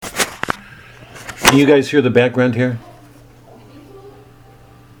Can you guys hear the background here?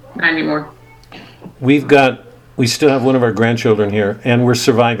 Not anymore. We still have one of our grandchildren here, and we're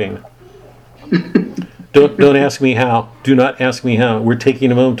surviving. Don't ask me how. Do not ask me how. We're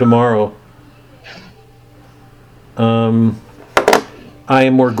taking him home tomorrow. I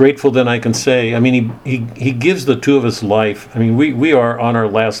am more grateful than I can say. I mean, he gives the two of us life. I mean, we are on our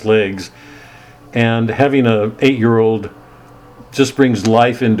last legs, and having a 8-year-old just brings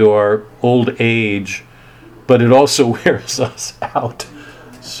life into our old age, but it also wears us out.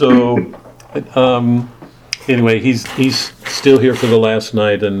 So, anyway, he's still here for the last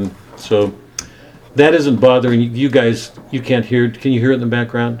night, and so that isn't bothering you guys. You can't hear. Can you hear it in the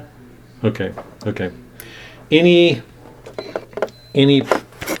background? Okay. Any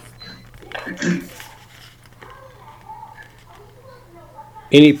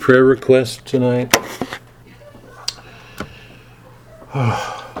prayer requests tonight?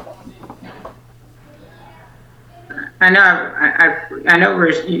 I know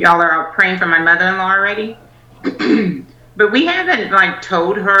y'all are praying for my mother-in-law already, but we haven't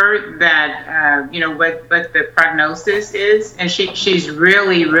told her that what the prognosis is, and she's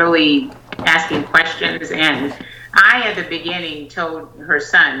really asking questions. And I at the beginning told her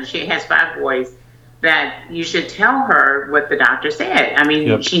son, she has 5 boys, that you should tell her what the doctor said. I mean,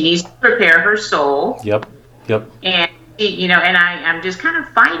 Yep. She needs to prepare her soul. Yep. And and I'm just kind of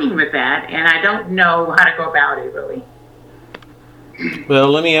fighting with that, and I don't know how to go about it really. Well,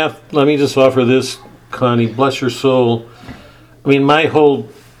 let me just offer this, Connie. Bless your soul. I mean, my whole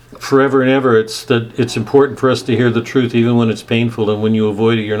forever and ever, it's that it's important for us to hear the truth, even when it's painful, and when you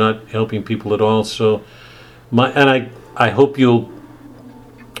avoid it, you're not helping people at all. So, I hope you'll,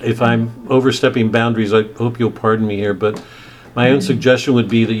 if I'm overstepping boundaries, I hope you'll pardon me here. But my own suggestion would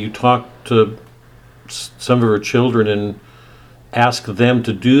be that you talk to some of her children and ask them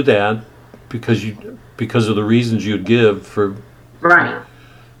to do that because of the reasons you'd give for. Right.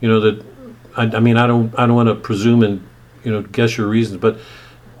 That I mean, I don't want to presume and guess your reasons, but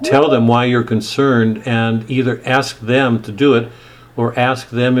tell them why you're concerned, and either ask them to do it or ask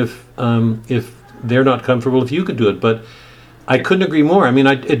them if they're not comfortable if you could do it. But I couldn't agree more. I mean,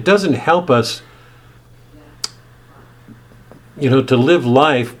 it doesn't help us to live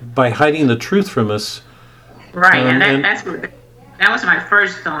life by hiding the truth from us. Right, that was my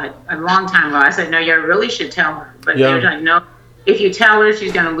first thought a long time ago. I said, no, you really should tell her. But they were like, no, if you tell her,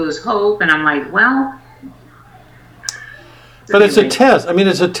 she's going to lose hope. And I'm like, well. But it's a test. I mean,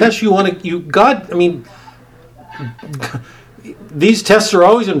 it's a test these tests are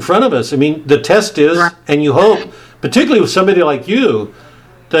always in front of us. I mean, the test is, and you hope, particularly with somebody like you,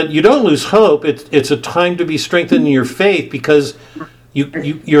 that you don't lose hope. It's a time to be strengthened in your faith, because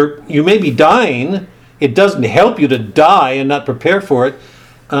you may be dying. It doesn't help you to die and not prepare for it.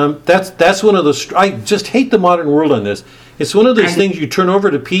 That's one of those. I just hate the modern world on this. It's one of those things you turn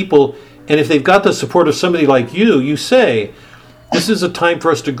over to people, and if they've got the support of somebody like you say, this is a time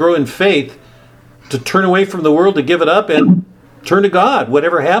for us to grow in faith, to turn away from the world, to give it up, and turn to God,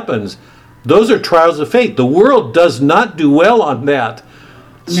 whatever happens. Those are trials of faith. The world does not do well on that.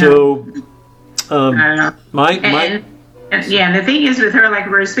 No. So, and the thing is with her, we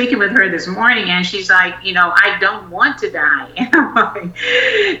were speaking with her this morning, and she's like, I don't want to die. And I'm like,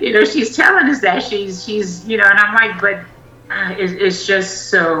 she's telling us that she's, and I'm like, but it's just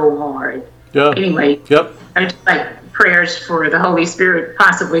so hard. Yeah. Anyway. Yep. I just prayers for the Holy Spirit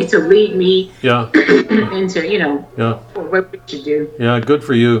possibly to lead me. Yeah. into, what we should do. Yeah. Good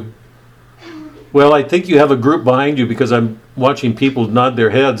for you. Well, I think you have a group behind you, because I'm watching people nod their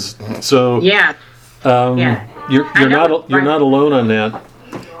heads. So yeah. You're not alone on that.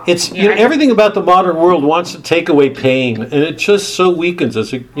 It's everything about the modern world wants to take away pain, and it just so weakens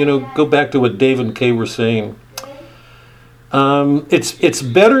us. Go back to what Dave and Kay were saying. It's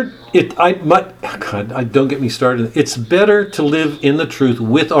better. God, don't get me started. It's better to live in the truth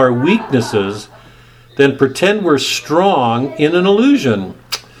with our weaknesses than pretend we're strong in an illusion.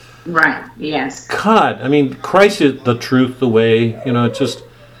 Right. Yes. God, I mean, Christ is the truth, the way. It's just.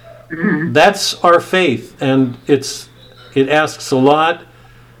 Mm-hmm. That's our faith, and it asks a lot.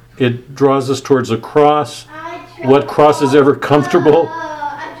 It draws us towards a cross. What cross is ever comfortable?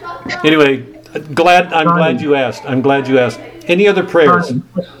 Anyway, I'm glad you asked. Any other prayers?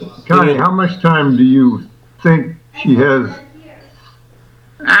 Connie, how much time do you think she has?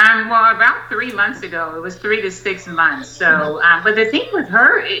 Well, about 3 months ago. It was 3 to 6 months. So, but the thing with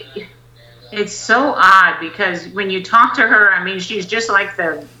her, it's so odd, because when you talk to her, I mean, she's just like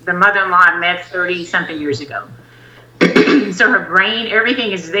the mother-in-law I met 30-something years ago. So her brain,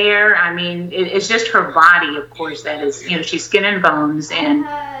 everything is there. I mean, it's just her body, of course, that is, she's skin and bones. And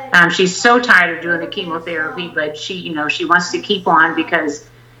She's so tired of doing the chemotherapy, but she wants to keep on because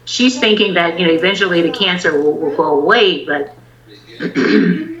she's thinking that, eventually the cancer will go away. But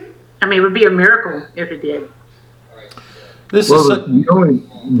I mean, it would be a miracle if it did. The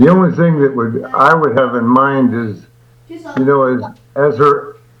only thing that I would have in mind is, as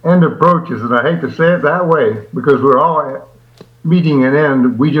her end approaches, and I hate to say it that way because we're all meeting an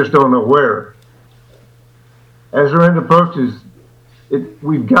end, we just don't know where. As her end approaches,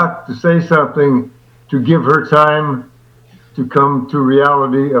 we've got to say something to give her time to come to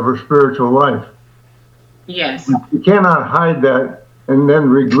reality of her spiritual life. Yes. We cannot hide that and then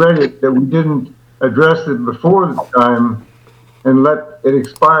regret it that we didn't address it before the time and let it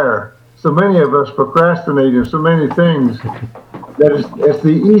expire. So many of us procrastinate in so many things that it's the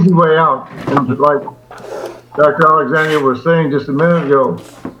easy way out. And like Dr. Alexandria was saying just a minute ago,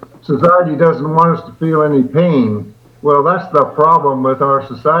 society doesn't want us to feel any pain. Well, that's the problem with our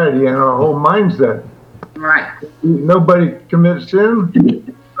society and our whole mindset. Right. Nobody commits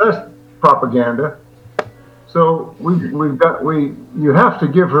sin. That's propaganda. So you have to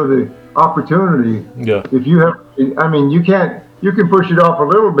give her the opportunity. Yeah. If you have, I mean, you can push it off a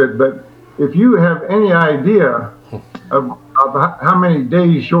little bit, but if you have any idea of how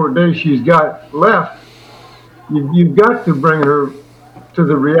many short days she's got left, you've got to bring her to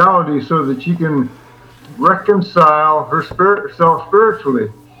the reality so that she can reconcile herself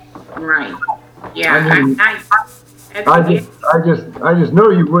spiritually. Right. Yeah. I mean, I just know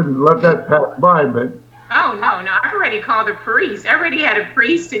you wouldn't let that pass by, but. Oh no! I already called a priest. I already had a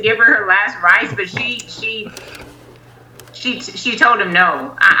priest to give her last rites, but she told him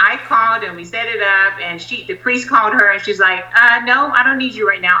no. I called and we set it up, and the priest called her, and she's like, "No, I don't need you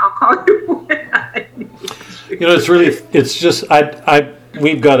right now. I'll call you when I need you." It's just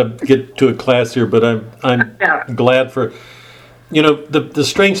we've got to get to a class here, but I'm glad for. The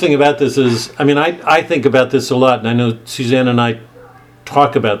strange thing about this is, I mean, I think about this a lot, and I know Suzanne and I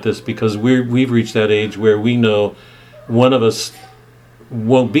talk about this because we've reached that age where we know one of us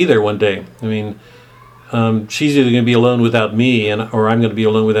won't be there one day. I mean, she's either going to be alone without me or I'm going to be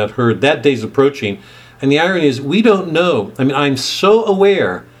alone without her. That day's approaching. And the irony is we don't know. I mean, I'm so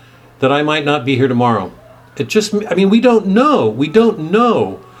aware that I might not be here tomorrow. We don't know. We don't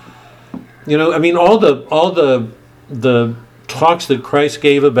know. I mean, all the talks that Christ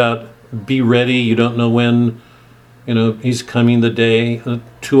gave about be ready, you don't know when, he's coming the day,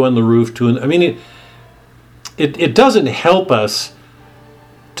 2 on the roof, 2 I mean, it doesn't help us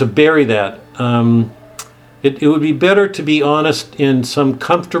to bury that. It would be better to be honest in some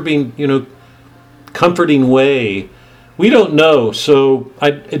comforting way. We don't know, so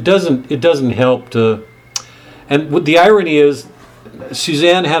it doesn't help to. And what the irony is,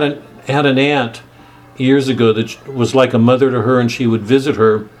 Suzanne had an aunt years ago that was like a mother to her, and she would visit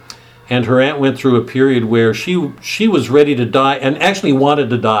her. And her aunt went through a period where she was ready to die and actually wanted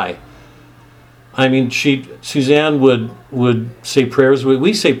to die. I mean, Suzanne would say prayers.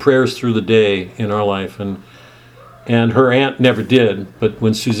 We say prayers through the day in our life, and her aunt never did. But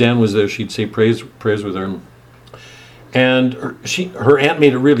when Suzanne was there, she'd say prayers with her. And her aunt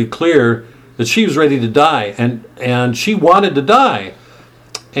made it really clear that she was ready to die, and she wanted to die.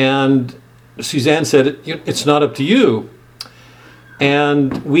 And Suzanne said, "It's not up to you."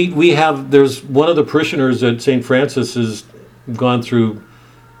 And there's one of the parishioners at St. Francis has gone through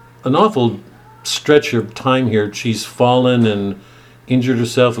an awful stretch of time here. She's fallen and injured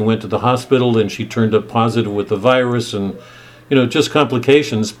herself and went to the hospital, and she turned up positive with the virus and, just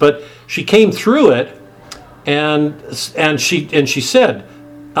complications. But she came through it, and she said,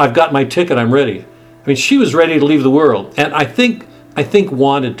 "I've got my ticket, I'm ready." I mean, she was ready to leave the world, and I think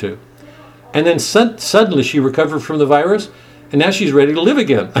wanted to. And then suddenly she recovered from the virus, and now she's ready to live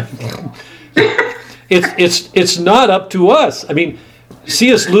again. It's not up to us. I mean,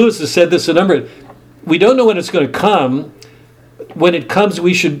 C.S. Lewis has said this a number. We don't know when it's going to come. When it comes,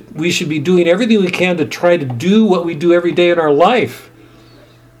 we should be doing everything we can to try to do what we do every day in our life.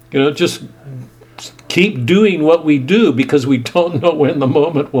 Just keep doing what we do because we don't know when the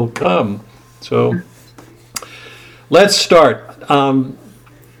moment will come. So let's start.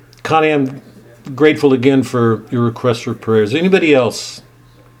 Connie, I'm grateful again for your request for prayers. Anybody else?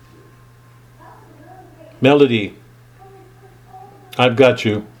 Melody, I've got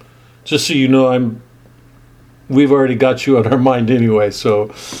you. Just so you know, we've already got you on our mind anyway.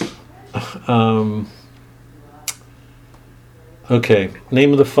 So, okay.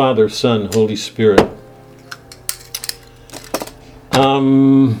 Name of the Father, Son, Holy Spirit.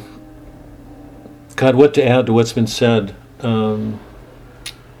 God, what to add to what's been said? The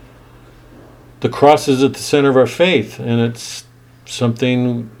cross is at the center of our faith, and it's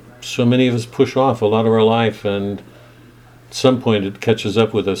something so many of us push off a lot of our life, and at some point it catches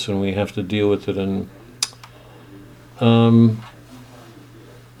up with us and we have to deal with it. And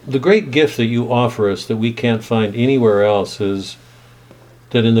the great gift that you offer us that we can't find anywhere else is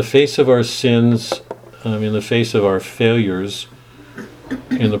that in the face of our sins, in the face of our failures,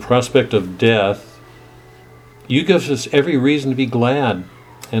 in the prospect of death, you give us every reason to be glad.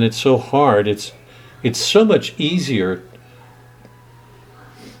 And it's so hard. It's so much easier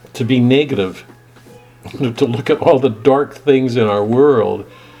to be negative, to look at all the dark things in our world.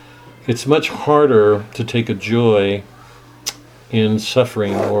 It's much harder to take a joy in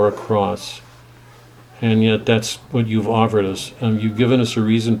suffering or a cross. And yet that's what you've offered us. You've given us a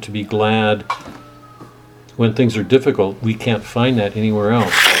reason to be glad when things are difficult. We can't find that anywhere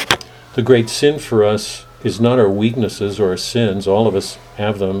else. The great sin for us is not our weaknesses or our sins. All of us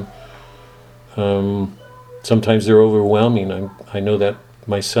have them. Sometimes they're overwhelming. I know that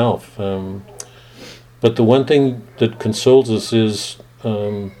myself. But the one thing that consoles us is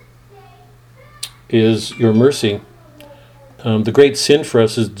your mercy. The great sin for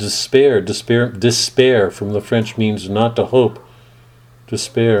us is despair. Despair from the French means not to hope.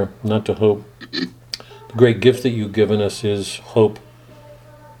 Despair, not to hope. The great gift that you've given us is hope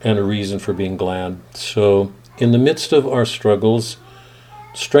and a reason for being glad. So, in the midst of our struggles,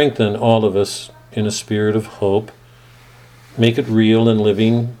 strengthen all of us in a spirit of hope. Make it real and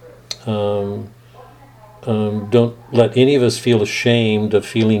living. Don't let any of us feel ashamed of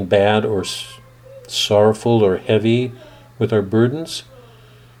feeling bad or sorrowful or heavy with our burdens,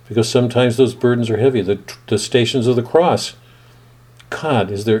 because sometimes those burdens are heavy. The Stations of the Cross.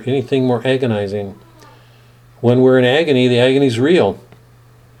 God, is there anything more agonizing? When we're in agony, the agony is real.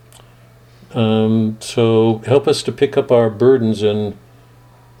 So help us to pick up our burdens and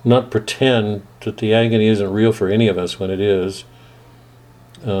not pretend that the agony isn't real for any of us when it is.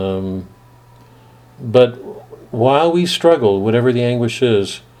 But while we struggle, whatever the anguish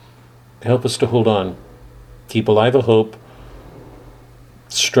is, help us to hold on. Keep alive a hope.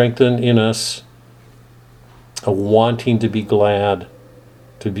 Strengthen in us a wanting to be glad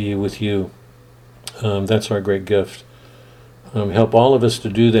to be with you. That's our great gift. Help all of us to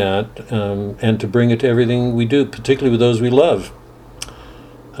do that and to bring it to everything we do, particularly with those we love.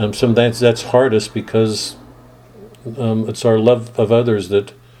 Sometimes that's hardest because it's our love of others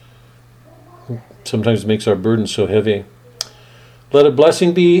that sometimes makes our burden so heavy. Let a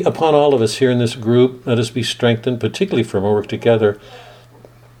blessing be upon all of us here in this group. Let us be strengthened, particularly from our work together.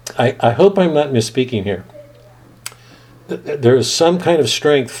 I hope I'm not misspeaking here. There is some kind of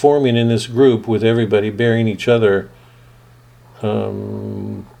strength forming in this group with everybody bearing each other.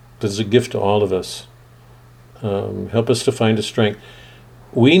 That's a gift to all of us. Help us to find a strength.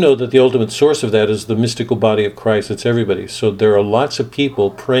 We know that the ultimate source of that is the mystical body of Christ. It's everybody. So there are lots of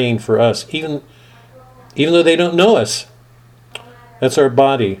people praying for us, even though they don't know us. That's our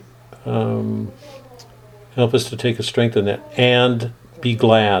body. Help us to take a strength in that and be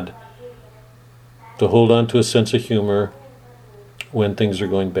glad, to hold on to a sense of humor when things are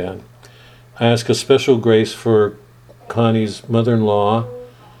going bad. I ask a special grace for Connie's mother-in-law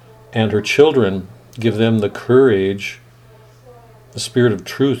and her children. Give them the courage, the spirit of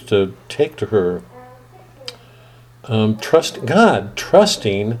truth to take to her. Trust God,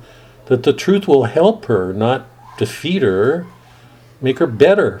 trusting that the truth will help her, not defeat her, make her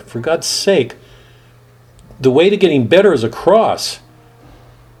better, for God's sake. The way to getting better is a cross.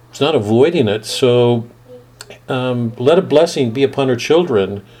 It's not avoiding it. So let a blessing be upon her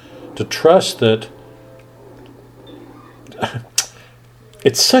children to trust that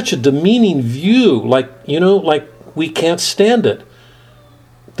it's such a demeaning view, like we can't stand it.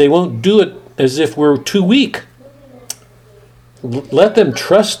 They won't do it as if we're too weak. Let them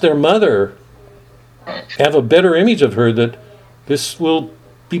trust their mother, have a better image of her, that this will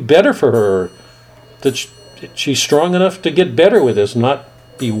be better for her, that she's strong enough to get better with this, not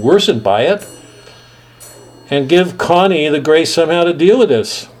be worsened by it. And give Connie the grace somehow to deal with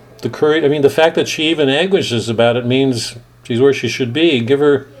this. The courage. The fact that she even anguishes about it means she's where she should be. Give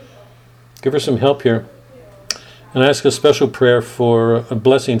her some help here. And I ask a special prayer for a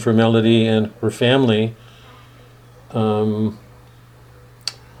blessing for Melody and her family.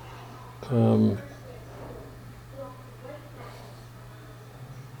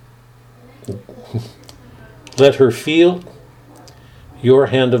 Let her feel your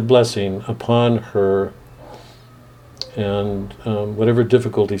hand of blessing upon her, and whatever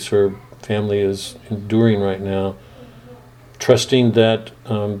difficulties her family is enduring right now, trusting that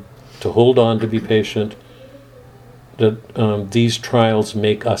to hold on, to be patient, that these trials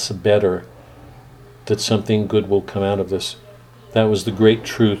make us better, that something good will come out of this. That was the great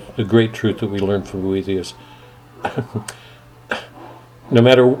truth that we learned from Boethius. No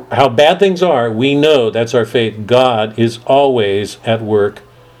matter how bad things are, we know, that's our faith, God is always at work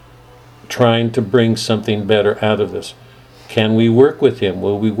trying to bring something better out of this. Can we work with him?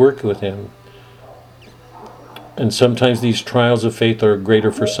 Will we work with him? And sometimes these trials of faith are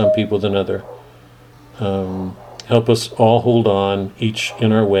greater for some people than others. Help us all hold on, each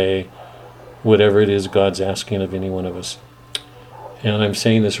in our way, whatever it is God's asking of any one of us. And I'm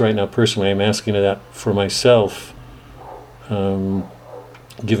saying this right now personally. I'm asking that for myself,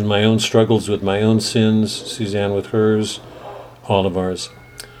 given my own struggles with my own sins, Suzanne with hers, all of ours.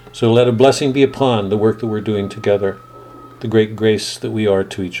 So let a blessing be upon the work that we're doing together, the great grace that we are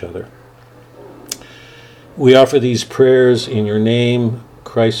to each other. We offer these prayers in your name,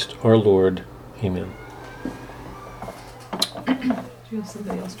 Christ our Lord. Amen. Do you have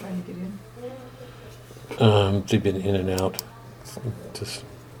somebody else trying to get in? They've been in and out. Just...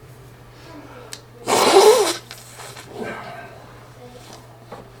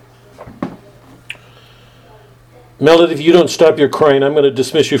 Melody, if you don't stop your crying, I'm going to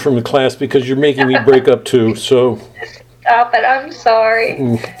dismiss you from the class because you're making me break up too. So Stop it, I'm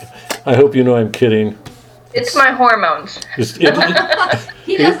sorry. I hope you know I'm kidding. It's my hormones. He doesn't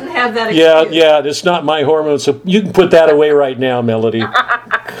have that excuse. Yeah, it's not my hormones, so you can put that away right now, Melody.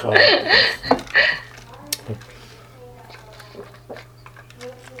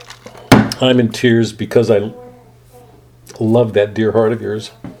 I'm in tears because I love that dear heart of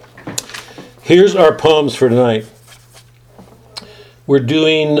yours. Here's our poems for tonight. We're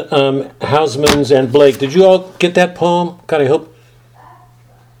doing Hausman's and Blake. Did you all get that poem? God, I hope.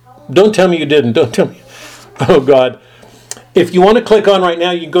 Don't tell me you didn't. Don't tell me. Oh, God. If you want to click on right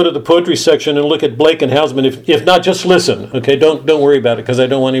now, you can go to the poetry section and look at Blake and Hausman. If not, just listen. Okay, don't worry about it because I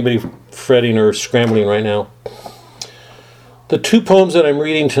don't want anybody fretting or scrambling right now. The two poems that I'm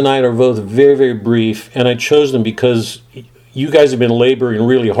reading tonight are both very, very brief, and I chose them because you guys have been laboring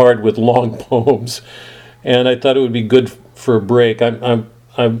really hard with long poems, and I thought it would be good for a break.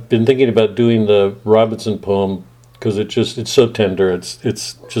 I've been thinking about doing the Robinson poem because it's so tender.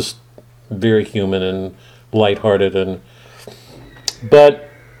 It's just very human and lighthearted, but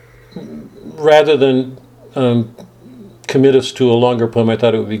rather than commit us to a longer poem, I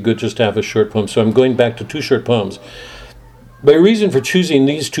thought it would be good just to have a short poem. So I'm going back to two short poems. My reason for choosing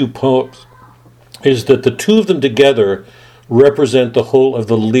these two poems is that the two of them together represent the whole of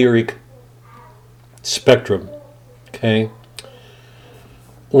the lyric spectrum. Okay?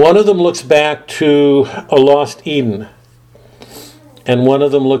 One of them looks back to a lost Eden, and one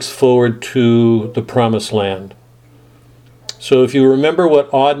of them looks forward to the promised land. So if you remember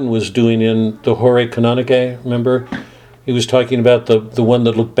what Auden was doing in the Horae Canonicae, remember? He was talking about the one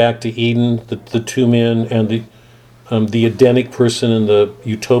that looked back to Eden, the two men, and the Edenic person and the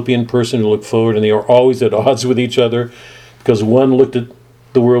utopian person who look forward, and they are always at odds with each other because one looked at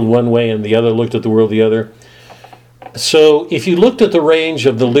the world one way and the other looked at the world the other. So if you looked at the range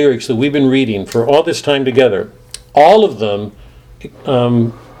of the lyrics that we've been reading for all this time together, all of them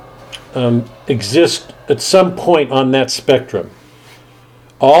exist at some point on that spectrum.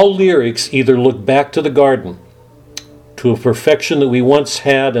 All lyrics either look back to the garden, to a perfection that we once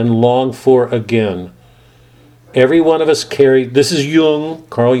had and long for again. Every one of us carried, this is Jung,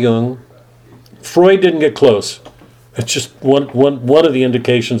 Carl Jung. Freud didn't get close. It's just one of the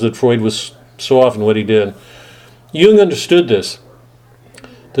indications that Freud was so often what he did. Jung understood this,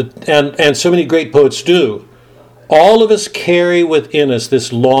 and so many great poets do. All of us carry within us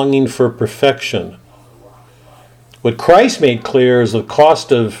this longing for perfection. What Christ made clear is the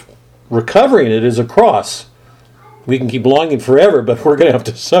cost of recovering it is a cross. We can keep longing forever, but we're going to have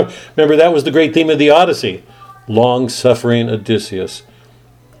to suffer. Remember, that was the great theme of the Odyssey. Long-suffering Odysseus.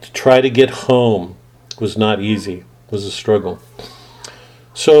 To try to get home was not easy, was a struggle.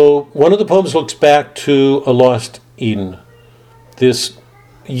 So one of the poems looks back to a lost Eden, this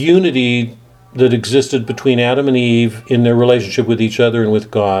unity that existed between Adam and Eve in their relationship with each other and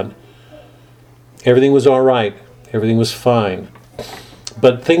with God. Everything was all right. Everything was fine.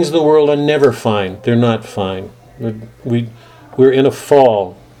 But things in the world are never fine. They're not fine. We're in a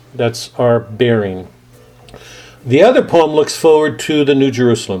fall. That's our bearing. The other poem looks forward to the New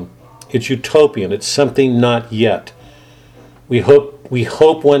Jerusalem. It's utopian. It's something not yet. We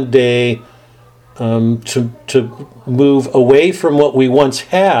hope one day to move away from what we once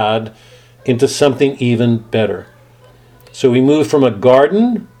had into something even better. So we move from a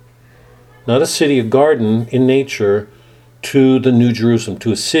garden, not a city, a garden in nature, to the New Jerusalem,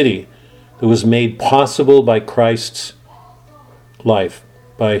 to a city that was made possible by Christ's life,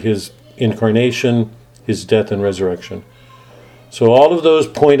 by his incarnation, his death and resurrection. So all of those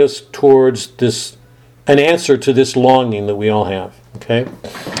point us towards an answer to this longing that we all have. Okay?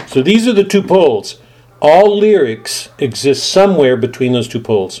 So these are the two poles. All lyrics exist somewhere between those two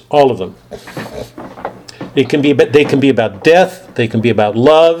poles. All of them. They can be about death. They can be about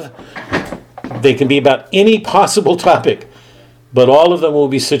love. They can be about any possible topic. But all of them will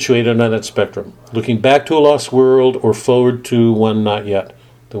be situated on that spectrum. Looking back to a lost world or forward to one not yet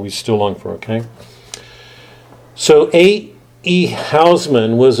that we still long for. Okay? So A.E.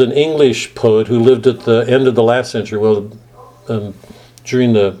 Housman was an English poet who lived at the end of the last century. Well,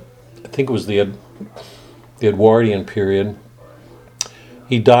 during I think it was the Edwardian period.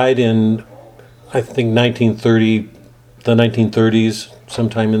 He died in, I think, the 1930s,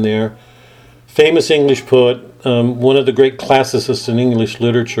 sometime in there. Famous English poet, one of the great classicists in English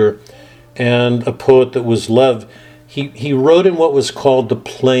literature, and a poet that was loved. He wrote in what was called the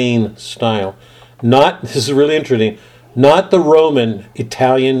plain style. This is really interesting, not the Roman,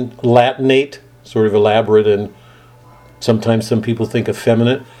 Italian, Latinate, sort of elaborate and sometimes some people think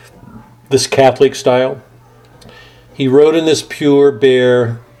effeminate, this Catholic style. He wrote in this pure,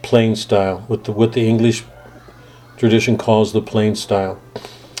 bare, plain style, what the English tradition calls the plain style.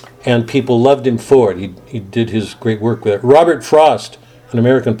 And people loved him for it. He did his great work with it. Robert Frost, an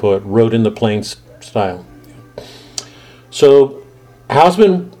American poet, wrote in the plain style. So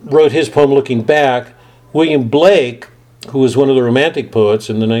Housman wrote his poem looking back. William Blake, who was one of the Romantic poets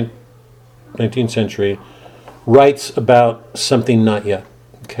in the 19th century, writes about something not yet.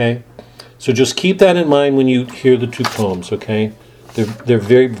 Okay? So just keep that in mind when you hear the two poems, okay? They're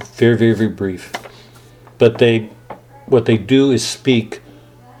very, very, very, very brief. But what they do is speak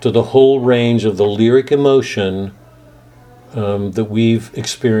to the whole range of the lyric emotion that we've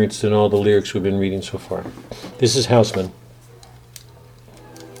experienced in all the lyrics we've been reading so far. This is Housman.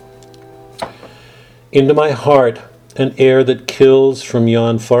 Into my heart an air that kills from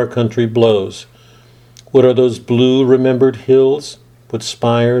yon far country blows. What are those blue remembered hills? What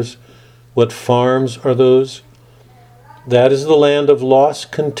spires? What farms are those? That is the land of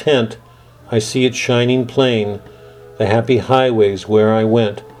lost content. I see it shining plain, the happy highways where I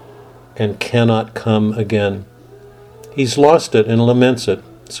went and cannot come again. He's lost it and laments it.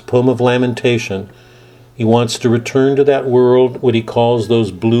 It's a poem of lamentation. He wants to return to that world, what he calls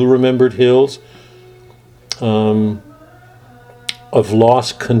those blue remembered hills, of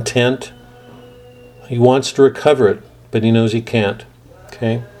lost content. He wants to recover it, but he knows he can't.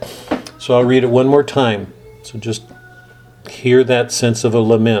 Okay? So I'll read it one more time. So just hear that sense of a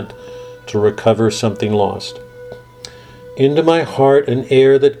lament to recover something lost. Into my heart an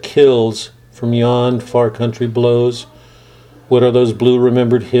air that kills from yon far country blows. What are those blue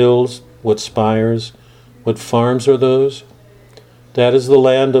remembered hills? What spires? What farms are those? That is the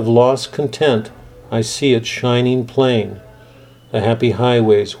land of lost content. I see it shining plain, the happy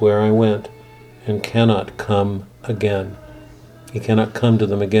highways where I went and cannot come again. He cannot come to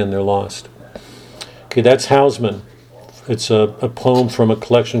them again, they're lost. Okay, that's Housman. It's a poem from a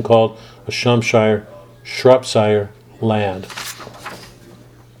collection called A Shropshire Lad.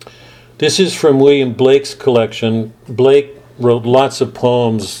 This is from William Blake's collection. Blake wrote lots of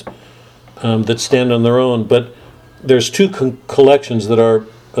poems that stand on their own, but there's two collections that are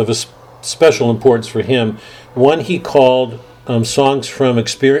of a special importance for him. One he called Songs from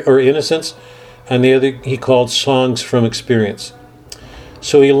Experience or Innocence, and the other he called Songs from Experience.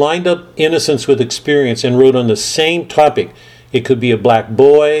 So he lined up innocence with experience and wrote on the same topic. It could be a black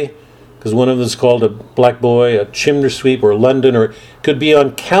boy, because one of them is called a black boy, a chimney sweep, or London, or it could be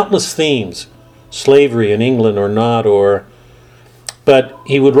on countless themes, slavery in England or not, but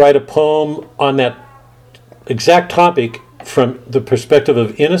he would write a poem on that exact topic from the perspective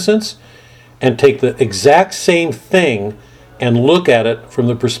of innocence and take the exact same thing and look at it from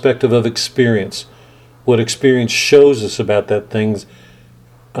the perspective of experience. What experience shows us about that thing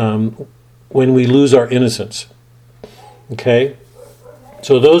when we lose our innocence. Okay?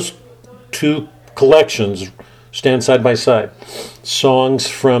 So those two collections stand side by side. Songs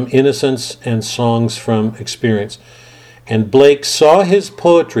from Innocence and Songs from Experience. And Blake saw his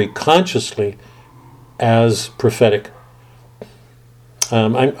poetry consciously as prophetic.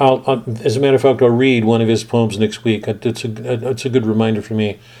 As a matter of fact, I'll read one of his poems next week. It's a good reminder for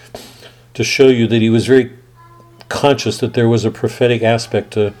me to show you that he was very conscious that there was a prophetic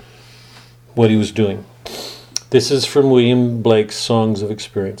aspect to what he was doing. This is from William Blake's Songs of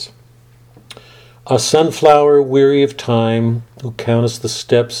Experience. A sunflower weary of time, who countest the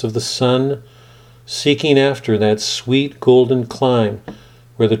steps of the sun, seeking after that sweet golden clime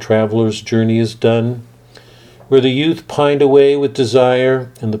where the traveler's journey is done, where the youth pined away with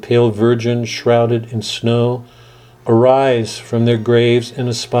desire and the pale virgin shrouded in snow Arise from their graves and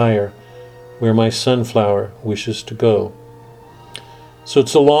aspire where my sunflower wishes to go. So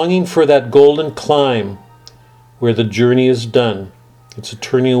it's a longing for that golden climb where the journey is done. It's a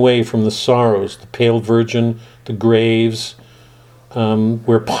turning away from the sorrows, the pale virgin, the graves,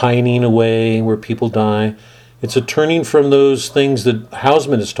 we're pining away, where people die. It's a turning from those things that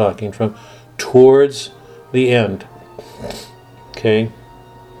Hausman is talking from towards the end. Okay?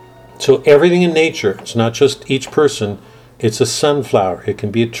 So everything in nature, it's not just each person, it's a sunflower, it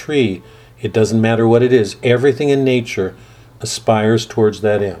can be a tree, it doesn't matter what it is. Everything in nature aspires towards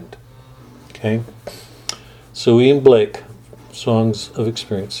that end. Okay? So Ian Blake, Songs of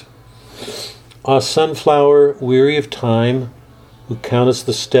Experience. Ah, sunflower, weary of time, who countest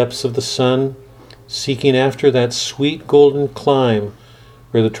the steps of the sun, seeking after that sweet golden clime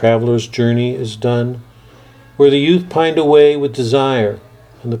where the traveler's journey is done, where the youth pined away with desire,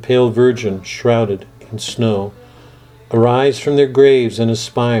 and the pale virgin shrouded in snow, arise from their graves and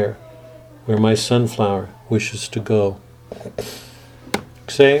aspire where my sunflower wishes to go.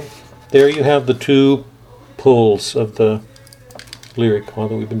 Say, there you have the two pulls of the lyric, all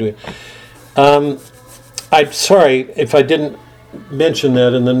that we've been doing. I'm sorry if I didn't mention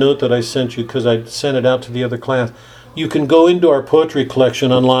that in the note that I sent you, because I sent it out to the other class. You can go into our poetry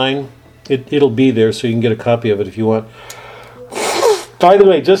collection online. It'll be there, so you can get a copy of it if you want. By the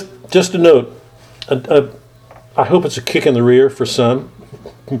way, just a note. I hope it's a kick in the rear for some,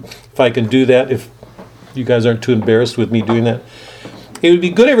 if I can do that, if you guys aren't too embarrassed with me doing that. It would be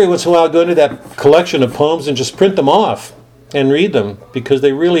good every once in a while to go into that collection of poems and just print them off and read them, because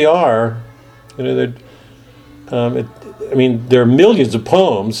they really are, there are millions of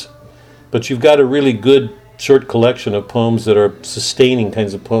poems, but you've got a really good short collection of poems that are sustaining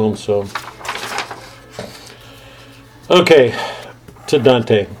kinds of poems. So, okay, to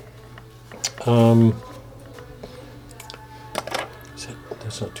Dante.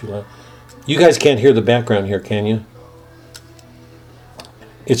 That's not too loud. You guys can't hear the background here, can you?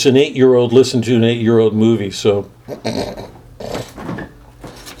 It's an 8-year-old listening to an 8-year-old movie, so.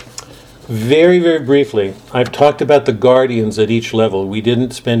 Very, very briefly, I've talked about the guardians at each level. We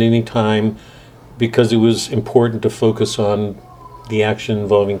didn't spend any time because it was important to focus on the action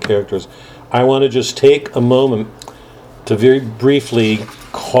involving characters. I want to just take a moment to very briefly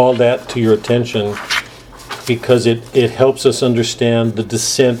call that to your attention, because it helps us understand the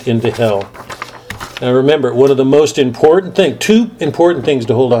descent into hell. Now remember, one of the most important things, two important things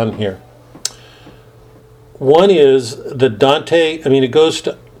to hold on here. One is that Dante, it goes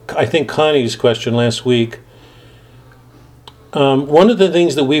to, I think, Connie's question last week. One of the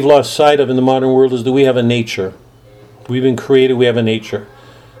things that we've lost sight of in the modern world is that we have a nature. We've been created, we have a nature.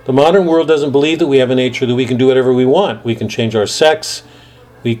 The modern world doesn't believe that we have a nature, that we can do whatever we want. We can change our sex,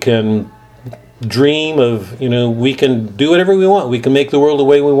 we can dream of, we can do whatever we want. We can make the world the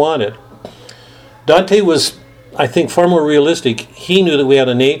way we want it. Dante was, I think, far more realistic. He knew that we had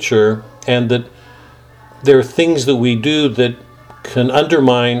a nature, and that there are things that we do that can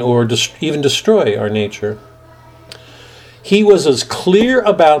undermine or even destroy our nature. He was as clear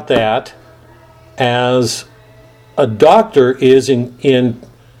about that as a doctor is in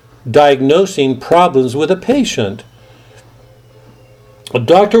diagnosing problems with a patient. A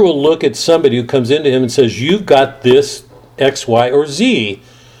doctor will look at somebody who comes into him and says, you've got this X, Y, or Z.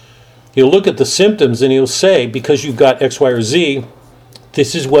 He'll look at the symptoms and he'll say, because you've got X, Y, or Z,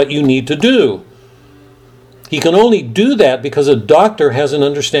 this is what you need to do. He can only do that because a doctor has an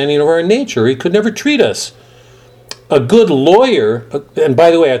understanding of our nature. He could never treat us. A good lawyer, and by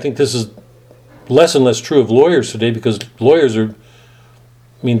the way, I think this is less and less true of lawyers today, because lawyers are,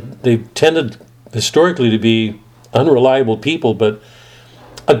 they've tended historically to be unreliable people, but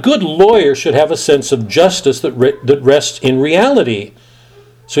a good lawyer should have a sense of justice that rests in reality,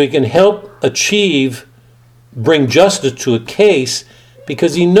 so he can help bring justice to a case,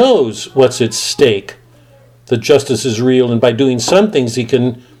 because he knows what's at stake, that justice is real, and by doing some things he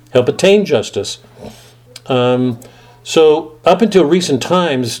can help attain justice. So up until recent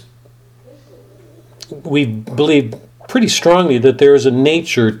times, we believed pretty strongly that there is a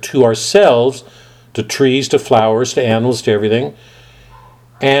nature to ourselves, to trees, to flowers, to animals, to everything,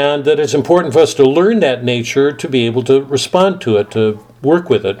 and that it's important for us to learn that nature to be able to respond to it, to work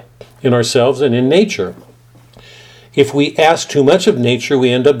with it in ourselves and in nature. If we ask too much of nature, we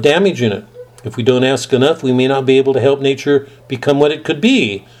end up damaging it. If we don't ask enough, we may not be able to help nature become what it could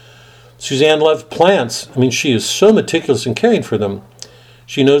be. Suzanne loved plants. She is so meticulous in caring for them.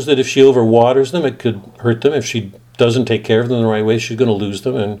 She knows that if she overwaters them, it could hurt them. If she doesn't take care of them the right way, she's going to lose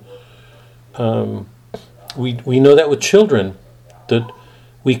them. And we know that with children, that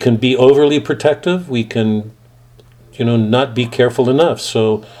we can be overly protective. We can not be careful enough.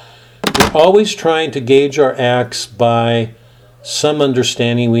 So we're always trying to gauge our acts by some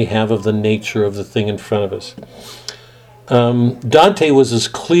understanding we have of the nature of the thing in front of us. Dante was as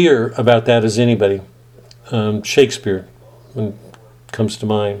clear about that as anybody. Shakespeare comes to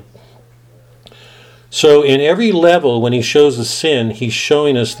mind. So in every level, when he shows a sin, he's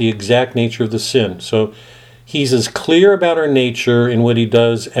showing us the exact nature of the sin. So he's as clear about our nature in what he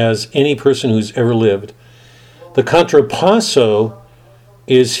does as any person who's ever lived. The contrapasso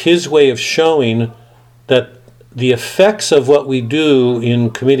is his way of showing that the effects of what we do in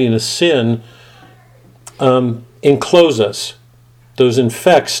committing a sin enclose us. Those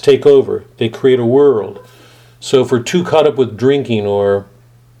effects take over. They create a world. So if we're too caught up with drinking or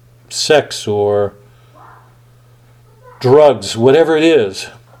sex or drugs, whatever it is,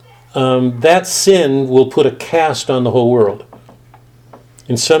 that sin will put a cast on the whole world.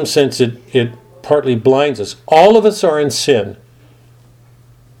 In some sense, it partly blinds us. All of us are in sin.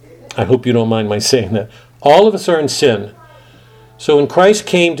 I hope you don't mind my saying that. All of us are in sin. So when Christ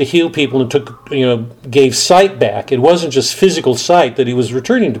came to heal people and gave sight back, it wasn't just physical sight that he was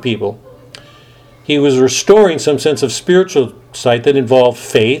returning to people. He was restoring some sense of spiritual sight that involved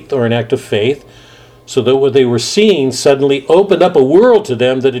faith or an act of faith, so that what they were seeing suddenly opened up a world to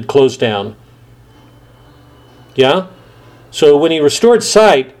them that had closed down. Yeah? So when he restored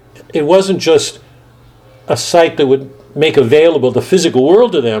sight, it wasn't just a sight that would make available the physical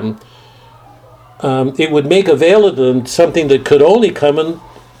world to them. It would make available to them something that could only come in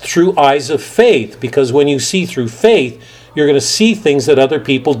through eyes of faith, because when you see through faith, you're going to see things that other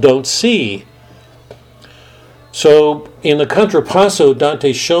people don't see. So in the Contrapasso,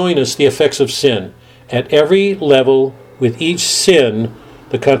 Dante's showing us the effects of sin. At every level, with each sin,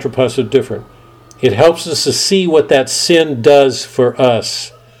 the Contrapasso is different. It helps us to see what that sin does for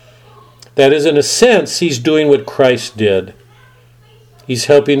us. That is, in a sense, he's doing what Christ did. He's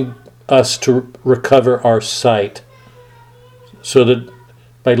helping us to recover our sight. So that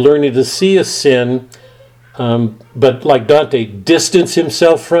by learning to see a sin, but like Dante, distance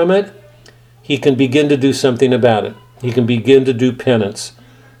himself from it, he can begin to do something about it. He can begin to do penance.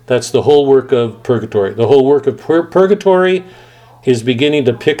 That's the whole work of Purgatory. The whole work of Purgatory is beginning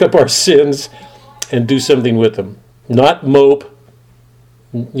to pick up our sins and do something with them. Not mope,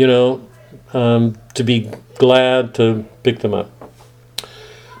 to be glad to pick them up.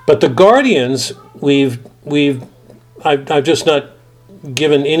 But the guardians, I've just not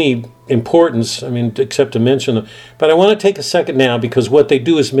given any importance, except to mention them. But I want to take a second now, because what they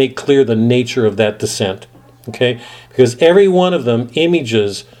do is make clear the nature of that descent. Okay? Because every one of them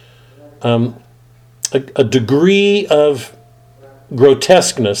images a degree of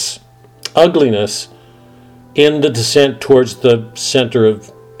grotesqueness, ugliness, in the descent towards the center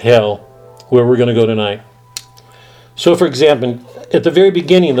of hell, where we're going to go tonight. So, for example, at the very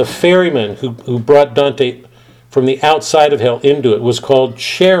beginning, the ferryman who brought Dante from the outside of hell into it was called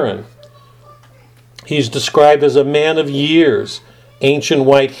Charon. He's described as a man of years, ancient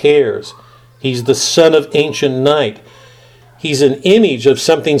white hairs. He's the son of ancient night. He's an image of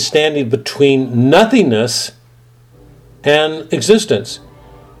something standing between nothingness and existence.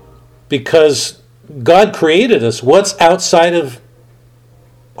 Because God created us. What's outside of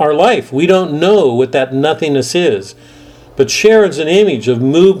our life? We don't know what that nothingness is. But Charon's an image of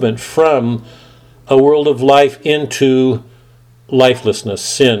movement from a world of life into lifelessness,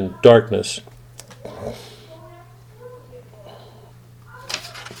 sin, darkness.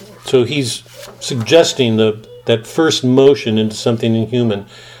 So he's suggesting that first motion into something inhuman.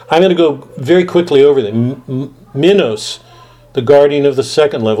 I'm going to go very quickly over them. Minos, the guardian of the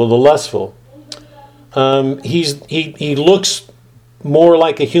second level, the lustful. He looks more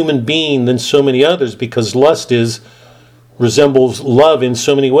like a human being than so many others, because lust resembles love in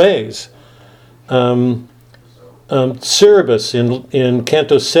so many ways. Cerberus in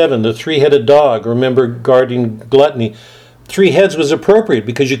Canto 7, the three-headed dog, remember, guarding gluttony. 3 heads was appropriate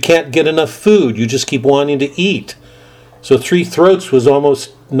because you can't get enough food. You just keep wanting to eat. So 3 throats was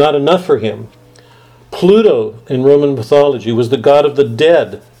almost not enough for him. Pluto in Roman mythology was the god of the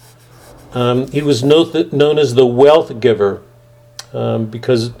dead. He was known as the wealth giver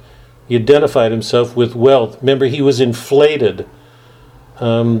because he identified himself with wealth. Remember, he was inflated.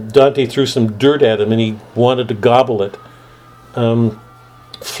 Dante threw some dirt at him and he wanted to gobble it.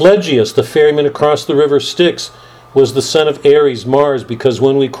 Phlegyas, the ferryman across the river Styx, was the son of Ares, Mars, because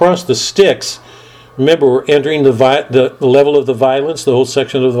when we cross the Styx, remember, we're entering the level of the violence, the whole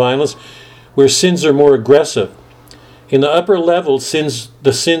section of the violence, where sins are more aggressive. In the upper level,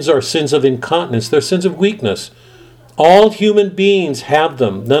 the sins are sins of incontinence. They're sins of weakness. All human beings have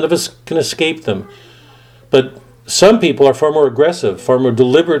them. None of us can escape them. But some people are far more aggressive, far more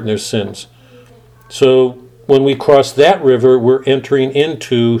deliberate in their sins. So when we cross that river, we're entering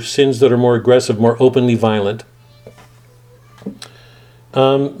into sins that are more aggressive, more openly violent.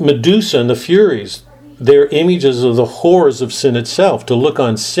 Medusa and the Furies, they're images of the horrors of sin itself. To look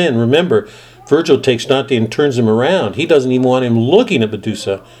on sin, remember, Virgil takes Dante and turns him around. He doesn't even want him looking at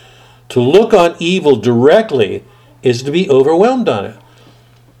Medusa. To look on evil directly is to be overwhelmed on it.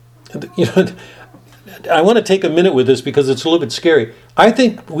 You know, I want to take a minute with this because it's a little bit scary. I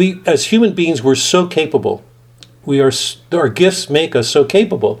think we, as human beings, we're so capable. Our gifts make us so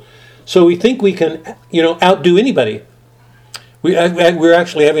capable. So we think we can, outdo anybody. We're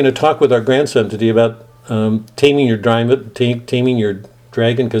actually having a talk with our grandson today about taming your dragon,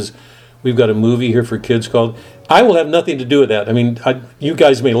 because we've got a movie here for kids called. I will have nothing to do with that. I mean, you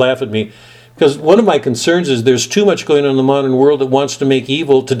guys may laugh at me, because one of my concerns is there's too much going on in the modern world that wants to make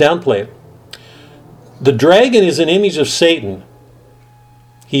evil to downplay it. The dragon is an image of Satan.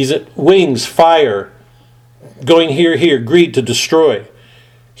 He's at wings, fire, going here, greed to destroy.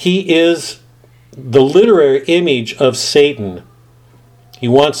 He is the literary image of Satan. He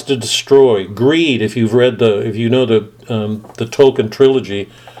wants to destroy. Greed, if you know the Tolkien trilogy,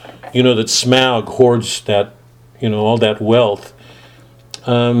 you know that Smaug hoards that, all that wealth.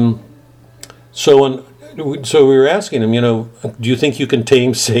 So we were asking him, do you think you can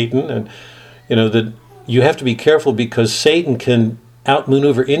tame Satan? And that you have to be careful, because Satan can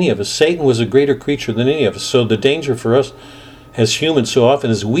outmaneuver any of us. Satan was a greater creature than any of us. So the danger for us as humans so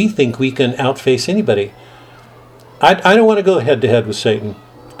often is we think we can outface anybody. I don't want to go head to head with Satan.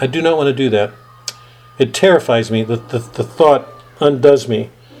 I do not want to do that. It terrifies me. The thought undoes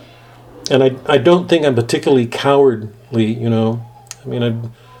me. And I don't think I'm particularly cowardly, I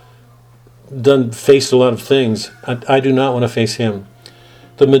mean, I've faced a lot of things. I do not want to face him.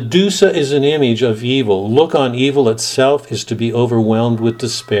 The Medusa is an image of evil. Look on evil itself is to be overwhelmed with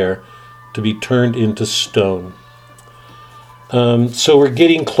despair, to be turned into stone. So we're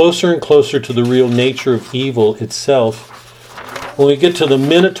getting closer and closer to the real nature of evil itself. When we get to the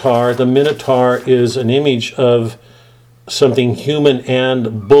Minotaur is an image of something human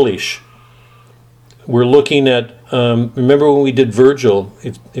and bullish. We're looking at, remember when we did Virgil,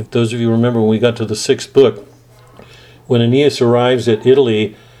 if those of you remember when we got to the 6th book, when Aeneas arrives at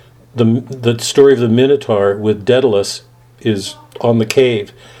Italy, the story of the Minotaur with Daedalus is on the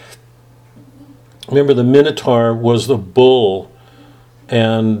cave. Remember, the Minotaur was the bull,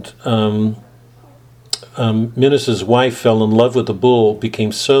 and Minos's wife fell in love with the bull,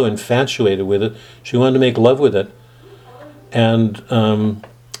 became so infatuated with it, she wanted to make love with it. And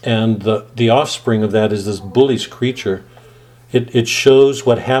the offspring of that is this bullish creature. It shows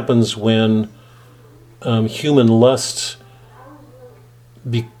what happens when human lusts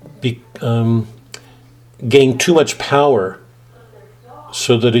gain too much power,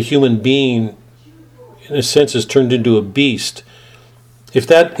 so that a human being, in a sense, is turned into a beast. If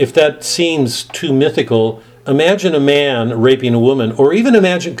that seems too mythical, imagine a man raping a woman, or even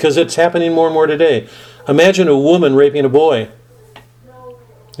imagine, because it's happening more and more today, imagine a woman raping a boy,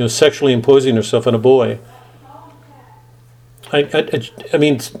 sexually imposing herself on a boy. I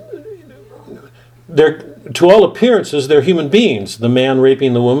mean, to all appearances, they're human beings. The man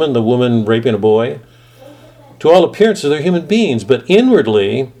raping the woman raping a boy. To all appearances, they're human beings, but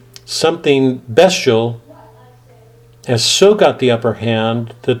inwardly, something bestial has so got the upper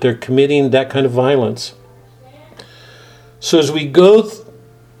hand that they're committing that kind of violence. So as we go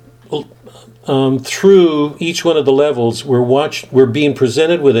through each one of the levels, we're being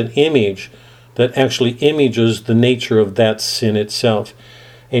presented with an image that actually images the nature of that sin itself.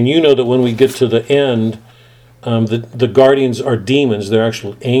 And you know that when we get to the end, the guardians are demons, they're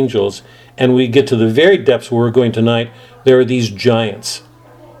actual angels. And we get to the very depths where we're going tonight, there are these giants,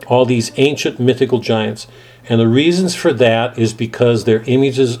 all these ancient mythical giants. And the reasons for that is because they're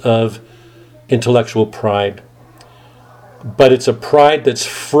images of intellectual pride. But it's a pride that's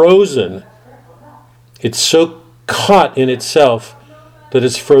frozen. It's so caught in itself that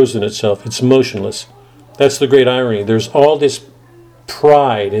it's frozen itself. It's motionless. That's the great irony. There's all this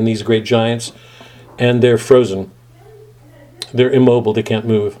pride in these great giants, and they're frozen. They're immobile. They can't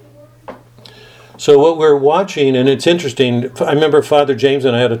move. So what we're watching, and it's interesting, I remember Father James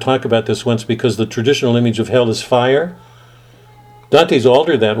and I had a talk about this once, because the traditional image of hell is fire. Dante's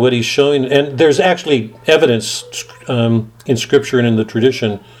altered that. What he's showing, and there's actually evidence in Scripture and in the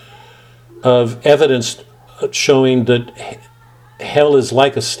tradition of evidence showing that hell is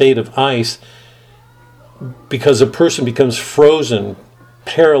like a state of ice, because a person becomes frozen,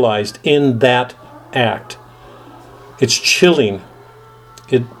 paralyzed in that act. It's chilling.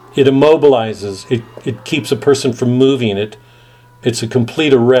 it immobilizes. It keeps a person from moving. It's a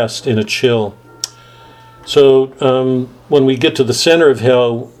complete arrest in a chill. So when we get to the center of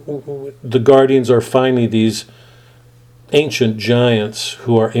hell, the guardians are finally these ancient giants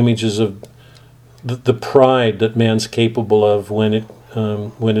who are images of the pride that man's capable of when it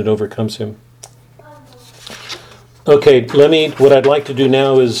overcomes him. Okay, what I'd like to do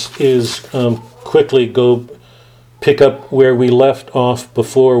now is quickly go pick up where we left off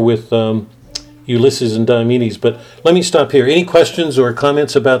before with Ulysses and Diomedes. But let me stop here. Any questions or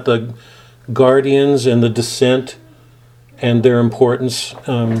comments about the guardians and the descent and their importance?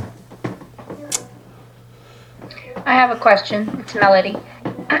 I have a question. It's Melody.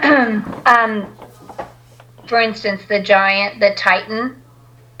 For instance, the giant, the Titan.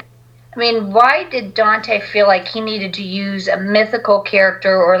 I mean, why did Dante feel like he needed to use a mythical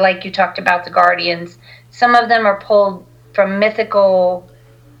character, or like you talked about the guardians? Some of them are pulled from mythical,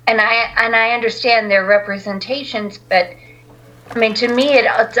 and I understand their representations, but I mean, to me,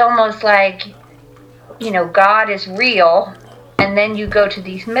 it's almost like, God is real, and then you go to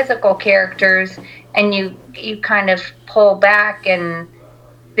these mythical characters, and you kind of pull back and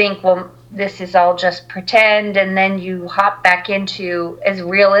think, well, this is all just pretend, and then you hop back into, as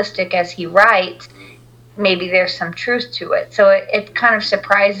realistic as he writes, maybe there's some truth to it. So it kind of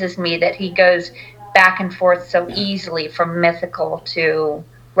surprises me that he goes back and forth so easily from mythical to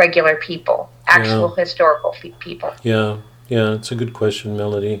regular people, actual historical people. Yeah, it's a good question,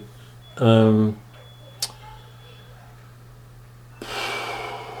 Melody.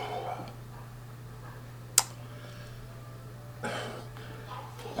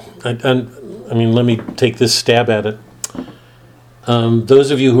 I mean, let me take this stab at it. Those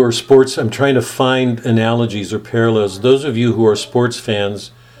of you who are sports, I'm trying to find analogies or parallels. Those of you who are sports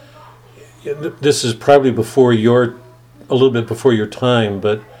fans, this is probably a little bit before your time,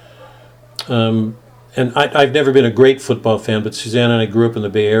 but and I've never been a great football fan, but Suzanne and I grew up in the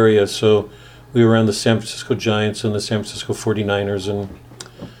Bay Area, so we were around the San Francisco Giants and the San Francisco 49ers,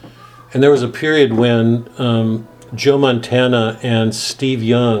 and there was a period when Joe Montana and Steve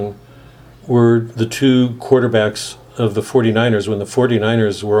Young were the two quarterbacks of the 49ers when the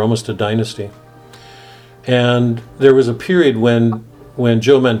 49ers were almost a dynasty. And there was a period when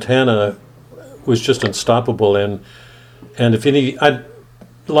Joe Montana was just unstoppable, and if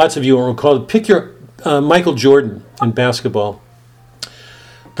lots of you won't recall, pick your Michael Jordan in basketball.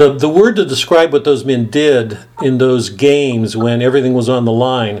 The word to describe what those men did in those games when everything was on the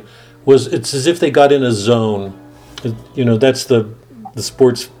line was, it's as if they got in a zone. That's the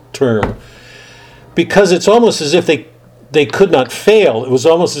sports term. Because it's almost as if they could not fail. It was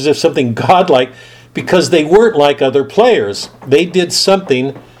almost as if something godlike, because they weren't like other players. They did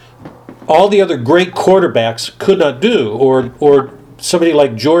something all the other great quarterbacks could not do, or somebody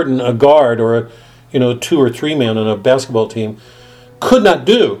like Jordan, a guard, or a 2 or 3 man on a basketball team, could not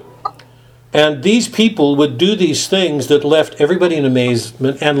do. And these people would do these things that left everybody in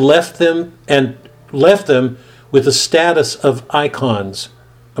amazement and left them with the status of icons,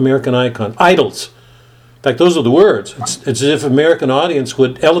 American icon, idols. In fact, those are the words. It's as if American audience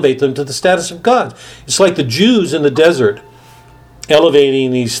would elevate them to the status of God. It's like the Jews in the desert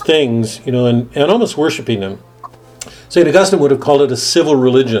elevating these things, and almost worshiping them. St. Augustine would have called it a civil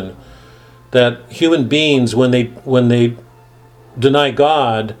religion, that human beings, when they deny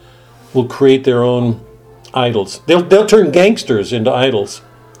God, will create their own idols. They'll turn gangsters into idols,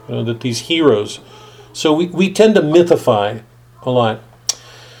 that these heroes. So we tend to mythify a lot.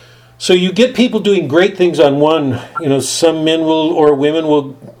 So you get people doing great things on one, some men or women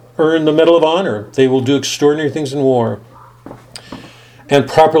will earn the Medal of Honor. They will do extraordinary things in war. And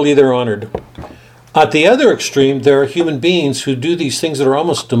properly they're honored. At the other extreme, there are human beings who do these things that are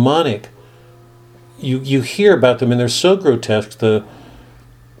almost demonic. You hear about them, and they're so grotesque. The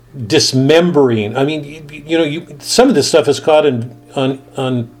dismembering. I mean, some of this stuff is caught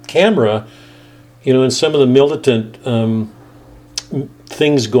on camera. In some of the militant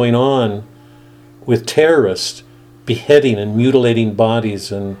things going on with terrorists beheading and mutilating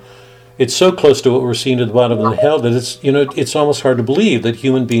bodies, and it's so close to what we're seeing at the bottom of the hell that it's almost hard to believe that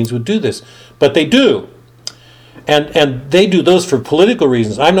human beings would do this, but they do, and they do those for political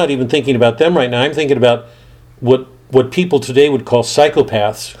reasons. I'm not even thinking about them right now. I'm thinking about what people today would call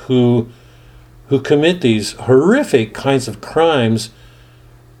psychopaths who commit these horrific kinds of crimes,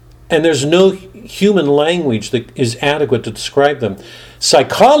 and there's no human language that is adequate to describe them.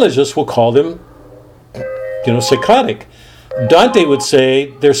 Psychologists will call them, psychotic. Dante would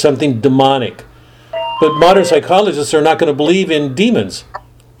say there's something demonic, but modern psychologists are not going to believe in demons.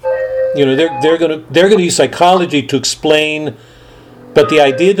 They're going to use psychology to explain But the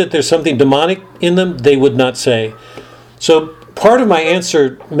idea that there's something demonic in them, they would not say. So part of my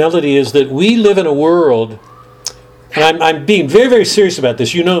answer, Melody, is that we live in a world, and I'm being very, very serious about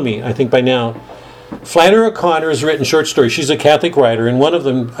this. You know me, I think by now. Flannery O'Connor has written short stories. She's a Catholic writer, and one of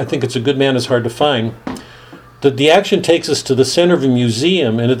them, I think it's A Good Man is Hard to Find. The action takes us to the center of a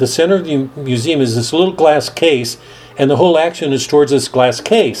museum, and at the center of the museum is this little glass case, and the whole action is towards this glass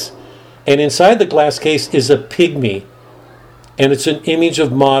case. And inside the glass case is a pygmy, and it's an image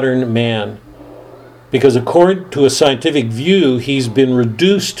of modern man. Because according to a scientific view, he's been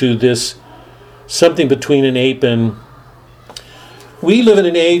reduced to this something between an ape and... We live in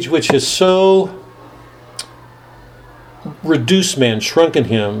an age which has so reduced man, shrunken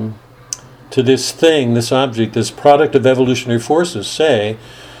him to this thing, this object, this product of evolutionary forces, say,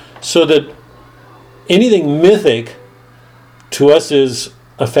 so that anything mythic to us is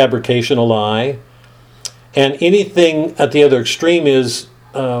a fabrication, a lie, and anything at the other extreme is,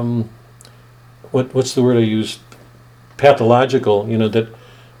 what's the word I use? Pathological,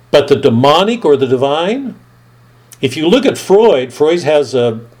 but the demonic or the divine, if you look at Freud has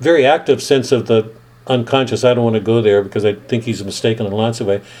a very active sense of the unconscious. I don't want to go there because I think he's mistaken in lots of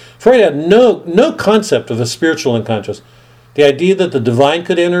ways. Freud had no concept of a spiritual unconscious. The idea that the divine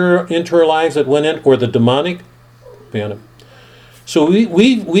could enter our lives at one end, or the demonic, beyond it. So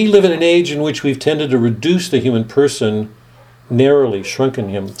we live in an age in which we've tended to reduce the human person narrowly, shrunken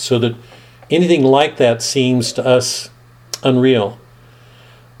him, so that anything like that seems to us unreal.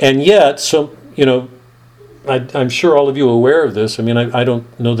 And yet, I'm sure all of you are aware of this. I mean, I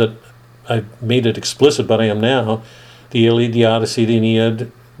don't know that I've made it explicit, but I am now. The Iliad, the Odyssey, the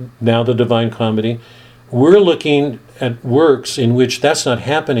Aeneid, now the Divine Comedy. We're looking at works in which that's not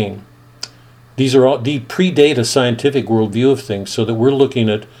happening. These predate a scientific worldview of things, so that we're looking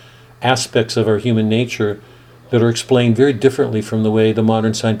at aspects of our human nature that are explained very differently from the way the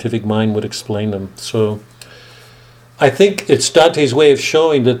modern scientific mind would explain them. So I think it's Dante's way of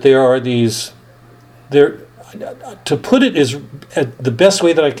showing that there are these... to put it is the best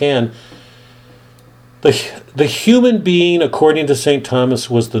way that I can, the human being, according to St. Thomas,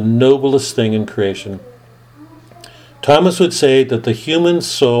 was the noblest thing in creation. Thomas would say that the human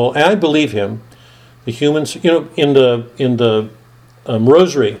soul, and I believe him, the humans, in the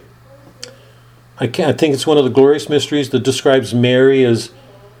Rosary, I think it's one of the glorious mysteries that describes Mary as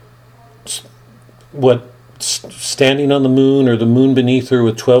standing on the moon, or the moon beneath her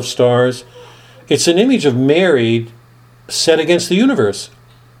with 12 stars. It's an image of Mary set against the universe.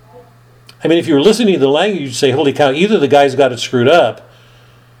 I mean, if you were listening to the language, you'd say, holy cow, either the guy's got it screwed up,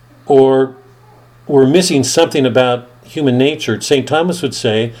 or we're missing something about human nature. St. Thomas would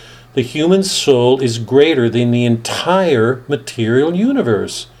say, the human soul is greater than the entire material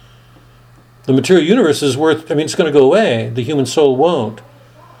universe. The material universe is it's going to go away. The human soul won't.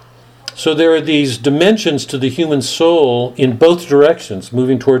 So there are these dimensions to the human soul in both directions,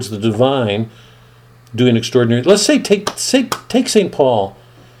 moving towards the divine, doing extraordinary... Let's say, take St. Paul.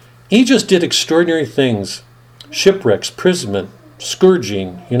 He just did extraordinary things. Shipwrecks, imprisonment,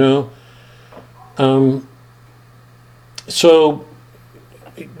 scourging, So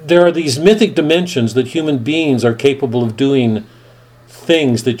there are these mythic dimensions that human beings are capable of doing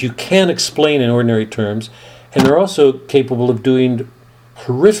things that you can't explain in ordinary terms, and they're also capable of doing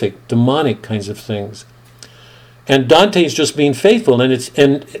horrific, demonic kinds of things. And Dante's just being faithful, and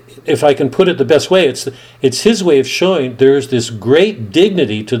if I can put it the best way, it's his way of showing there's this great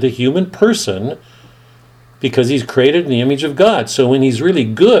dignity to the human person because he's created in the image of God. So when he's really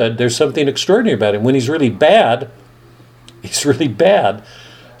good, there's something extraordinary about him. When he's really bad, he's really bad.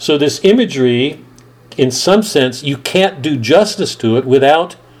 So this imagery, in some sense, you can't do justice to it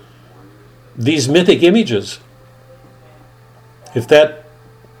without these mythic images. If that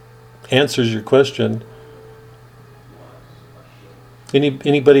answers your question.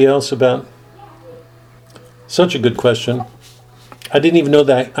 Anybody else about? Such a good question. I didn't even know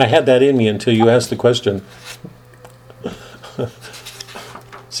that I had that in me until you asked the question.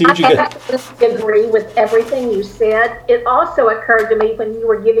 See what you get. I absolutely agree with everything you said. It also occurred to me when you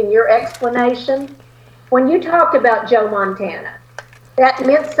were giving your explanation, when you talked about Joe Montana. That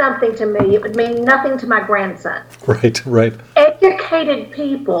meant something to me. It would mean nothing to my grandson. Right. Educated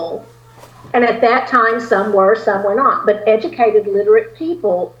people, and at that time some were not, but educated, literate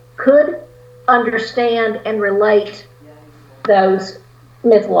people could understand and relate those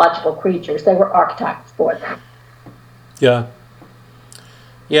mythological creatures. They were archetypes for them. Yeah,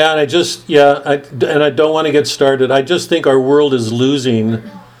 and I don't want to get started. I just think our world is losing.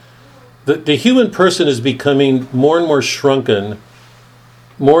 The human person is becoming more and more shrunken,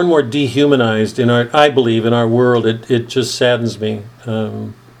 more and more dehumanized in our, I believe, in our world. It just saddens me.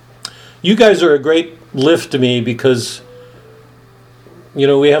 You guys are a great lift to me because, you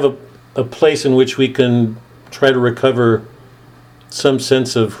know, we have a place in which we can try to recover some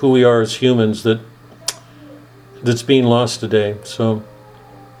sense of who we are as humans that's being lost today. So,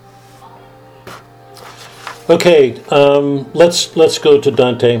 okay, let's go to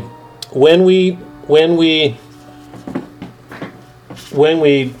Dante. When we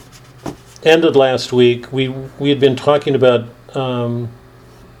ended last week, we had been talking about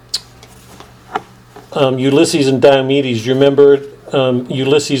Ulysses and Diomedes. You remember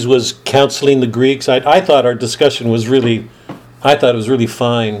Ulysses was counseling the Greeks. I thought our discussion was really, I thought it was really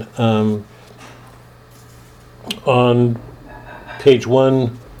fine. On page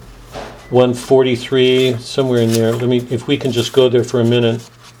 143, somewhere in there. If we can just go there for a minute.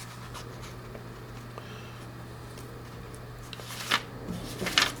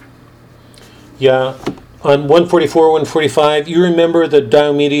 Yeah, on 144, 145, you remember that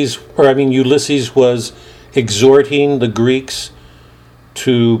Ulysses was exhorting the Greeks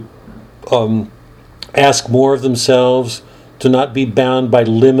to ask more of themselves, to not be bound by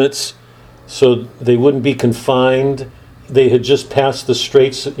limits, so they wouldn't be confined. They had just passed the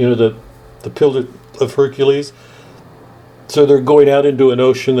straits, the Pillar of Hercules, so they're going out into an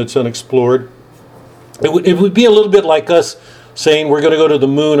ocean that's unexplored. It would be a little bit like us saying we're going to go to the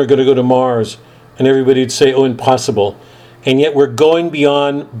moon or going to go to Mars. And everybody would say, "Oh, impossible!" And yet we're going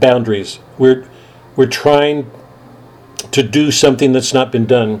beyond boundaries. We're trying to do something that's not been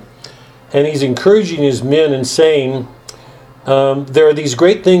done. And he's encouraging his men and saying, "There are these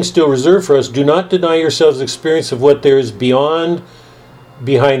great things still reserved for us. Do not deny yourselves experience of what there is behind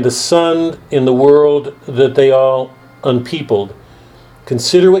the sun in the world that they all unpeopled.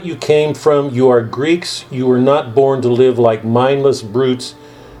 Consider what you came from. You are Greeks. You were not born to live like mindless brutes,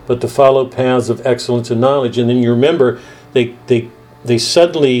 but to follow paths of excellence and knowledge." And then you remember, they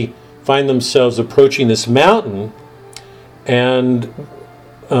suddenly find themselves approaching this mountain and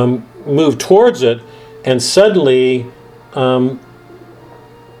move towards it, and suddenly the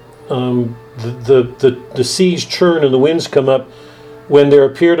seas churn and the winds come up. When there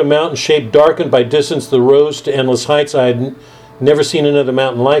appeared a mountain shape darkened by distance that rose to endless heights, I had never seen another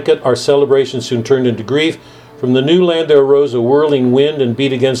mountain like it. Our celebration soon turned into grief. From the new land there arose a whirling wind and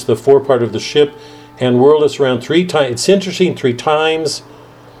beat against the forepart of the ship and whirled us around 3 times. It's interesting, 3 times.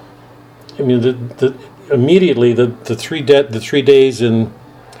 I mean, immediately the 3 days in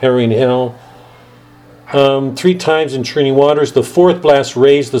harrowing hell. 3 times in churning waters. The 4th blast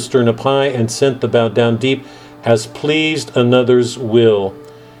raised the stern up high and sent the bow down deep, as pleased another's will.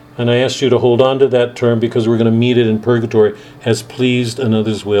 And I asked you to hold on to that term because we're going to meet it in Purgatory, as pleased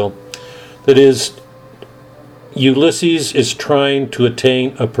another's will. That is, Ulysses is trying to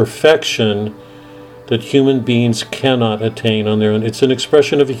attain a perfection that human beings cannot attain on their own. It's an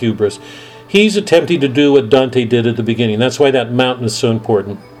expression of a hubris. He's attempting to do what Dante did at the beginning. That's why that mountain is so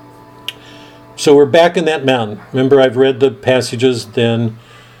important. So we're back in that mountain. Remember, I've read the passages then.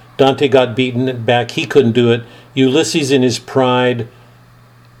 Dante got beaten back. He couldn't do it. Ulysses, in his pride,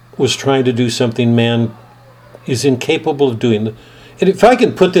 was trying to do something man is incapable of doing. And if I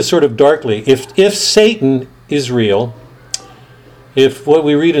can put this sort of darkly, if Satan is real, if what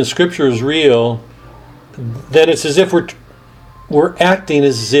we read in Scripture is real, then it's as if we're acting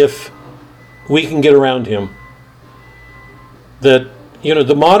as if we can get around him. That,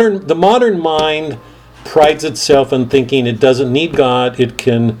 the modern mind prides itself on thinking it doesn't need God. It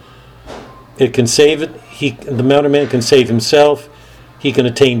can save it. The modern man can save himself. He can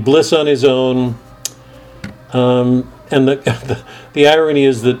attain bliss on his own. And the irony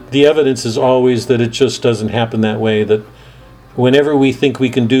is that the evidence is always that it just doesn't happen that way, that whenever we think we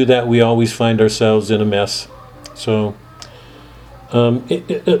can do that, we always find ourselves in a mess. So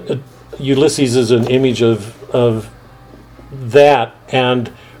Ulysses is an image of that,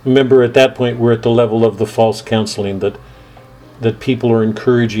 and remember at that point we're at the level of the false counseling, that people are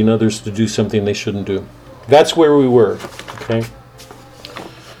encouraging others to do something they shouldn't do. That's where we were,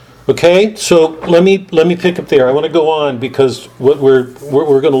 Okay, so let me pick up there. I want to go on because what we're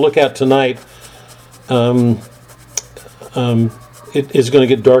going to look at tonight it is going to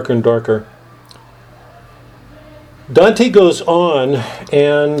get darker and darker. Dante goes on,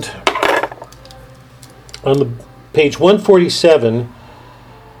 and on the page 147,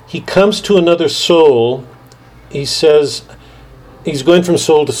 he comes to another soul. He says he's going from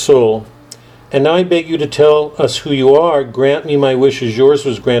soul to soul. And now I beg you to tell us who you are. Grant me my wish as yours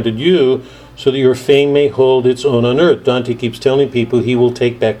was granted you, so that your fame may hold its own on earth. Dante keeps telling people he will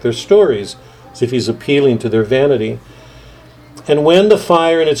take back their stories, as if he's appealing to their vanity. And when the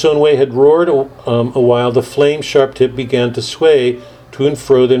fire in its own way had roared a while, the flame sharp tip began to sway to and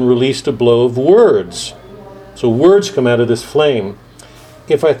fro, then released a blow of words. So words come out of this flame.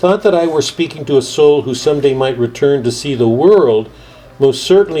 If I thought that I were speaking to a soul who someday might return to see the world, most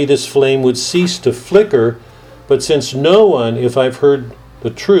certainly this flame would cease to flicker. But since no one, if I've heard the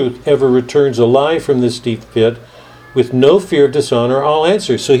truth, ever returns alive from this deep pit, with no fear of dishonor, I'll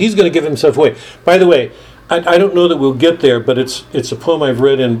answer. So he's going to give himself away. By the way, I don't know that we'll get there, but it's a poem I've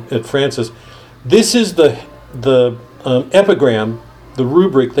read at Francis. This is the epigram, the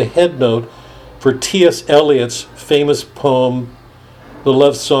rubric, the head note for T.S. Eliot's famous poem, The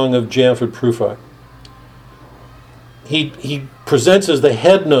Love Song of Jamford Prufrock. He presents as the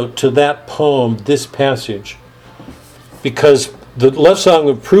head note to that poem this passage, because the Love Song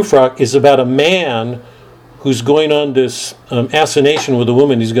of Prufrock is about a man who's going on this assignation with a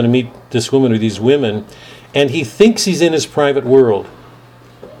woman. He's going to meet this woman or these women, and he thinks he's in his private world.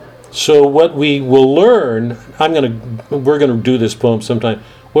 So what we will learn, we're going to do this poem sometime.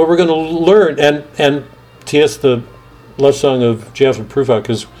 What we're going to learn, and T.S. the Love Song of Jamford Prufrock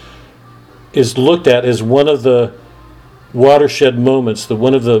is looked at as one of the watershed moments,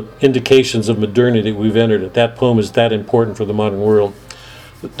 one of the indications of modernity we've entered it. That poem is that important for the modern world.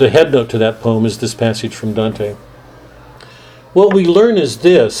 The head note to that poem is this passage from Dante. What we learn is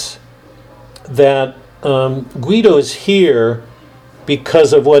this, that Guido is here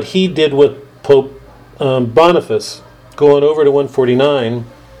because of what he did with Pope Boniface. Going over to 149,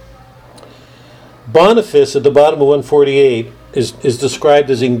 Boniface at the bottom of 148 is described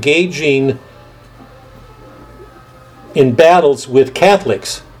as engaging in battles with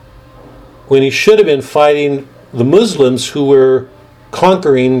Catholics when he should have been fighting the Muslims who were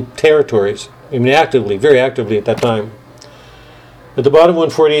conquering territories. I mean, actively, very actively at that time. At the bottom of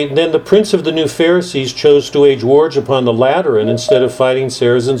 148, then the prince of the new Pharisees chose to wage wars upon the Lateran instead of fighting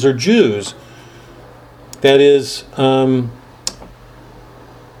Saracens or Jews. That is, the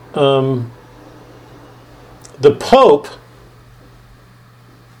Pope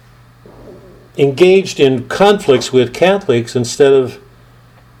engaged in conflicts with Catholics instead of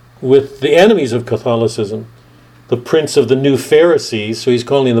with the enemies of Catholicism. The prince of the new Pharisees, so he's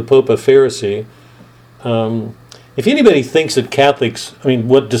calling the Pope a Pharisee. If anybody thinks that Catholics,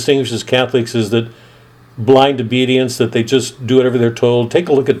 what distinguishes Catholics is that blind obedience, that they just do whatever they're told. Take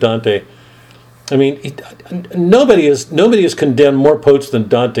a look at Dante. Nobody has condemned more popes than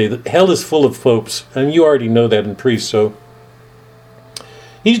Dante. Hell is full of popes, and you already know that in priests, so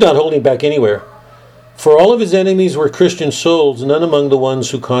he's not holding back anywhere. For all of his enemies were Christian souls, none among the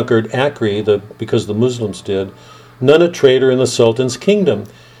ones who conquered Acre, because the Muslims did, none a traitor in the Sultan's kingdom.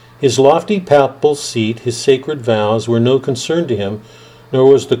 His lofty papal seat, his sacred vows, were no concern to him,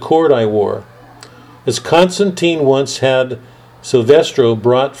 nor was the cord I wore. As Constantine once had Silvestro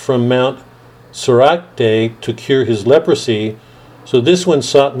brought from Mount Soracte to cure his leprosy, so this one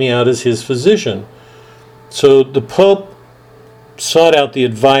sought me out as his physician. So the Pope sought out the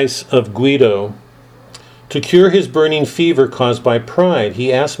advice of Guido to cure his burning fever caused by pride.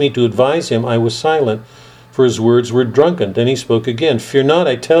 He asked me to advise him. I was silent, for his words were drunken. Then he spoke again. Fear not,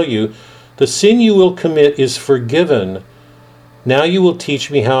 I tell you, the sin you will commit is forgiven. Now you will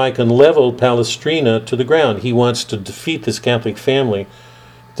teach me how I can level Palestrina to the ground. He wants to defeat this Catholic family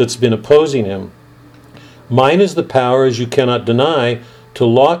that's been opposing him. Mine is the power, as you cannot deny, to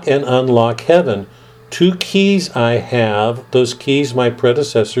lock and unlock heaven. 2 keys I have. Those keys my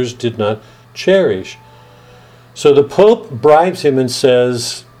predecessors did not cherish. So the Pope bribes him and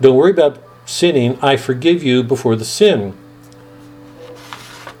says, don't worry about sinning, I forgive you before the sin.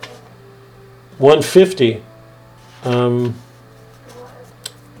 150.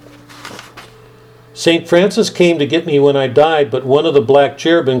 St. Francis came to get me when I died, but one of the black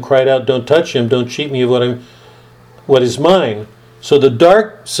cherubim cried out, don't touch him, don't cheat me of what is mine. So the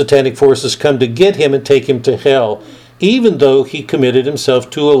dark satanic forces come to get him and take him to hell, even though he committed himself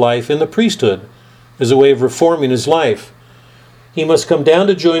to a life in the priesthood as a way of reforming his life. He must come down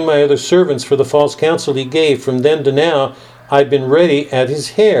to join my other servants for the false counsel he gave. From then to now, I've been ready at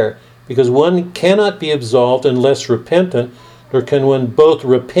his hair, because one cannot be absolved unless repentant, nor can one both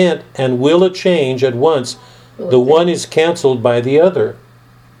repent and will a change at once. The one is cancelled by the other.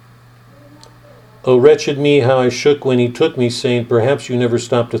 O wretched me, how I shook when he took me, saying, perhaps you never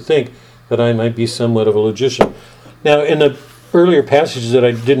stopped to think that I might be somewhat of a logician. Now, in the earlier passages that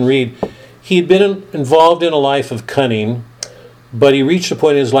I didn't read, he had been involved in a life of cunning, but he reached a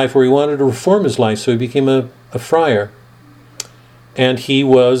point in his life where he wanted to reform his life, so he became a friar. And he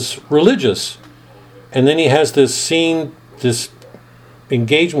was religious. And then he has this scene, this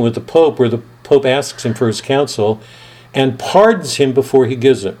engagement with the Pope, where the Pope asks him for his counsel, and pardons him before he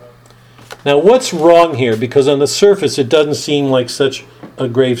gives it. Now, what's wrong here? Because on the surface, it doesn't seem like such a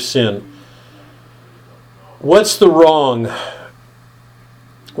grave sin. What's the wrong?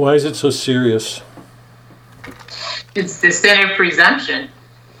 Why is it so serious? It's the sin of presumption.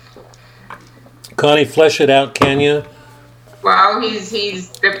 Connie, flesh it out, can you? Well,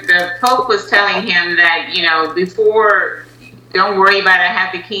 the Pope was telling him that, before, don't worry about it, I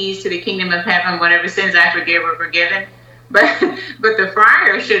have the keys to the kingdom of heaven, whatever sins I forgive are forgiven. But the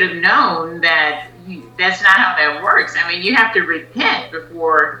friar should have known that that's not how that works. I mean, you have to repent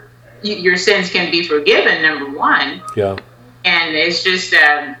before your sins can be forgiven, number one. Yeah. And it's just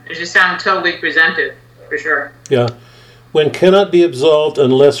sound totally presumptive, for sure. Yeah. One cannot be absolved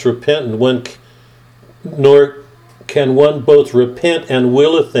unless repentant, nor can one both repent and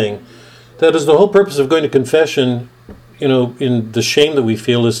will a thing. That is the whole purpose of going to confession, in the shame that we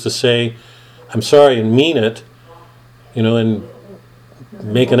feel, is to say, I'm sorry, and mean it, and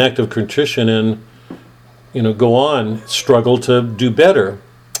make an act of contrition and, go on, struggle to do better.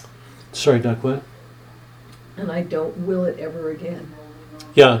 Sorry, Doc, what? And I don't will it ever again.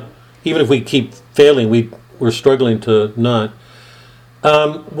 Yeah, even if we keep failing, we're struggling to not.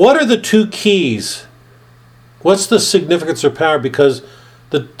 What are the two keys? What's the significance or power? Because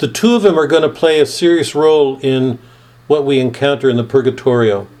the two of them are going to play a serious role in what we encounter in the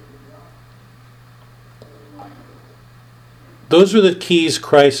Purgatorio. Those are the keys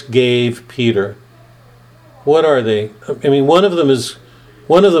Christ gave Peter. What are they? I mean, one of them is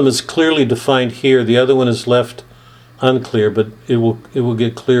clearly defined here. The other one is left unclear, but it will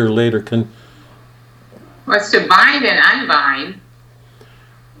get clearer later. What's to bind and unbind?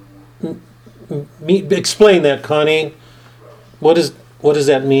 Explain that, Connie. What does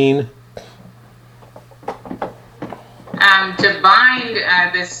that mean? To bind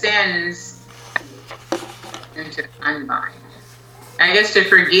the sins and to unbind. I guess to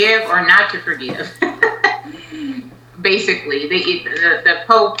forgive or not to forgive. Basically, the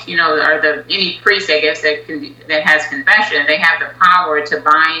Pope, or any priest, I guess, that has confession, they have the power to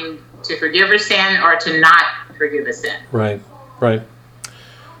bind, to forgive a sin or to not forgive a sin. Right.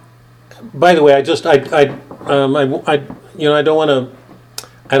 By the way, I don't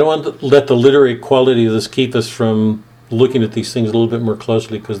want to let the literary quality of this keep us from looking at these things a little bit more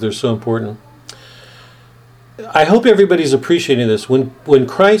closely, because they're so important. I hope everybody's appreciating this. When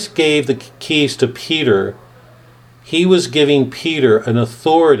Christ gave the keys to Peter, he was giving Peter an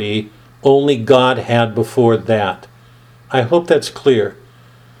authority only God had before that. I hope that's clear.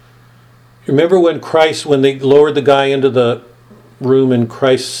 Remember when they lowered the guy into the room and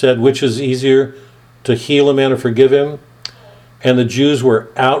Christ said, which is easier, to heal a man or forgive him? And the Jews were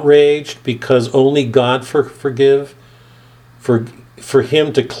outraged because only God forgive. For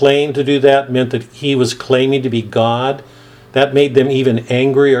him to claim to do that meant that he was claiming to be God. That made them even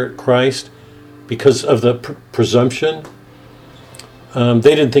angrier at Christ because of the presumption. They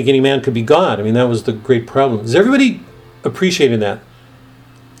didn't think any man could be God. I mean, that was the great problem. Is everybody appreciating that?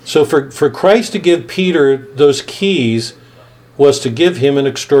 So for Christ to give Peter those keys was to give him an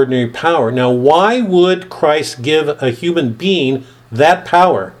extraordinary power. Now, why would Christ give a human being that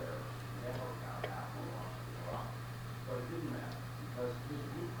power?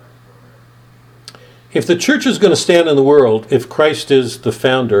 If the church is going to stand in the world, if Christ is the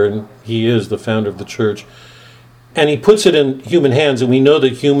founder, and he is the founder of the church, and he puts it in human hands, and we know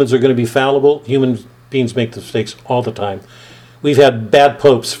that humans are going to be fallible, human beings make mistakes all the time. We've had bad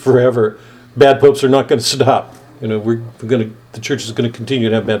popes forever. Bad popes are not going to stop. The church is going to continue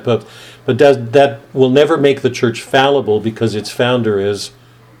to have bad popes. But that will never make the church fallible because its founder is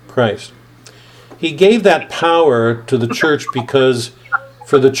Christ. He gave that power to the church because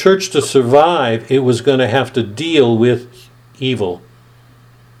for the church to survive, it was going to have to deal with evil.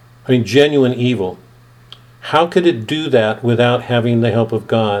 I mean, genuine evil. How could it do that without having the help of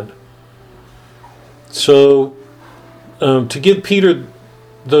God? So, to give Peter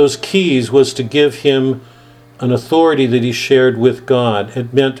those keys was to give him an authority that he shared with God.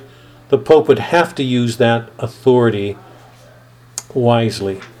 It meant the Pope would have to use that authority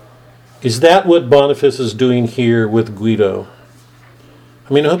wisely. Is that what Boniface is doing here with Guido?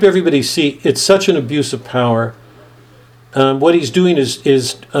 I mean, I hope everybody sees it's such an abuse of power. What he's doing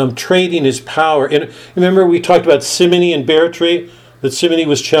is trading his power. And remember, we talked about Simony and Beartree, that Simony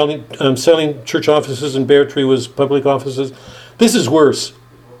was selling church offices and Beartree was public offices. This is worse.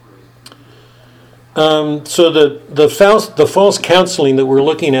 So the false counseling that we're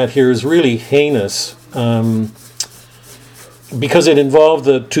looking at here is really heinous because it involved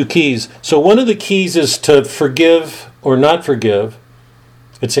the two keys. So one of the keys is to forgive or not forgive.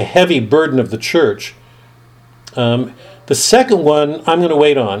 It's a heavy burden of the church. The second one, I'm going to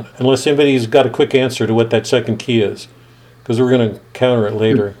wait on, unless anybody's got a quick answer to what that second key is, because we're going to counter it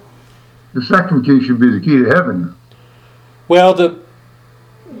later. The second key should be the key to heaven. Well,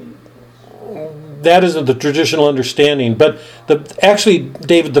 that isn't the traditional understanding, but actually,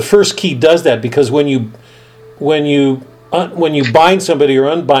 David, the first key does that, because when you bind somebody or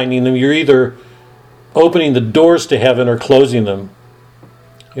unbinding them, you're either opening the doors to heaven or closing them.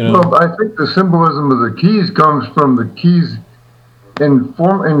 You know? Well, I think the symbolism of the keys comes from the keys in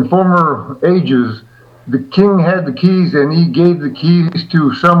former ages. The king had the keys, and he gave the keys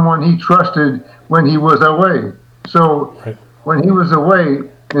to someone he trusted when he was away. So right. When he was away,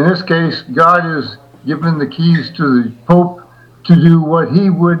 in this case, God is giving the keys to the Pope to do what he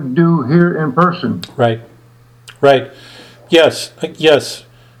would do here in person. Right. Yes.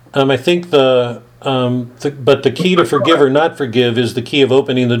 I think but the key to forgive or not forgive is the key of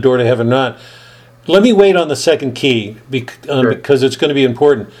opening the door to heaven or not. Let me wait on the second key because it's going to be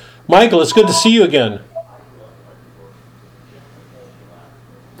important. Michael, it's good to see you again.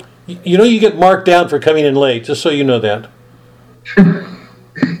 You know you get marked down for coming in late, just so you know that.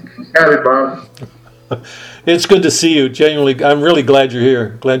 Got it, Bob. It's good to see you. Genuinely, I'm really glad you're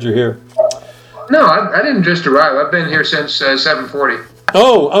here. No, I didn't just arrive. I've been here since 7:40.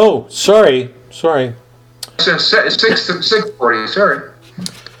 Oh, sorry. Since 6:40. Sorry.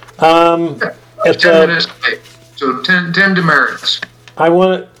 At 10 minutes late. So 10 demerits. I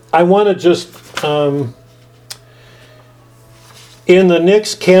want to just in the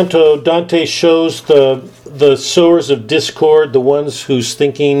next canto, Dante shows the sowers of discord, the ones whose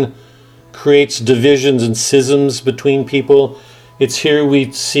thinking creates divisions and schisms between people. It's here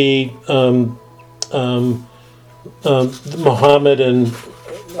we see Muhammad and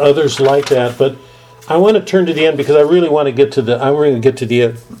others like that. But I want to turn to the end because I really want to get to the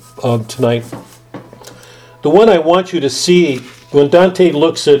end tonight. The one I want you to see when Dante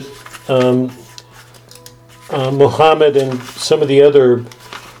looks at Muhammad and some of the other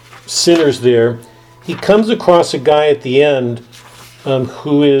sinners there, he comes across a guy at the end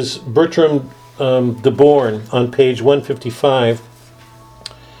who is Bertram de Born on page 155.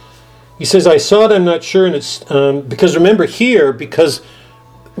 He says, I saw it, I'm not sure, and it's because remember here, because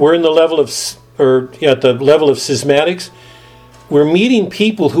we're in the level of, at the level of schismatics, we're meeting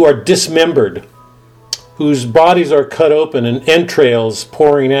people who are dismembered, whose bodies are cut open and entrails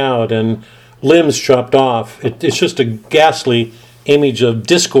pouring out and limbs chopped off. It's just a ghastly image of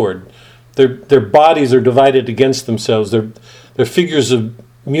discord. Their bodies are divided against themselves. They're figures of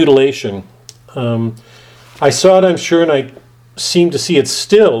mutilation. I saw it, I'm sure, and I seemed to see it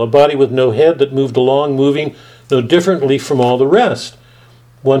still, a body with no head that moved along, moving no differently from all the rest.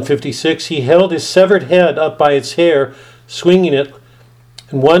 156, he held his severed head up by its hair, swinging it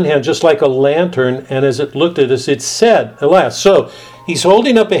in one hand just like a lantern, and as it looked at us, it said, alas. So he's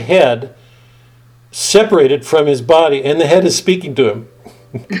holding up a head separated from his body, and the head is speaking to him.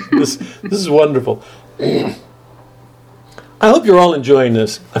 This is wonderful. I hope you're all enjoying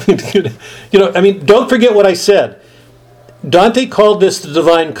this. Don't forget what I said. Dante called this the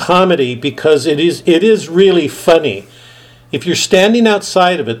Divine Comedy because it is really funny. If you're standing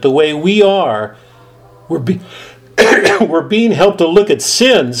outside of it the way we are, we're being helped to look at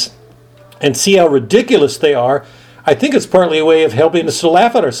sins and see how ridiculous they are. I think it's partly a way of helping us to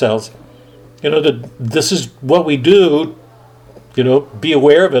laugh at ourselves. That this is what we do, be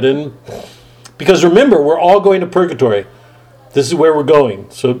aware of it. And because remember, we're all going to purgatory. This is where we're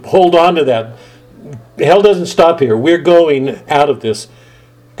going. So hold on to that. Hell doesn't stop here. We're going out of this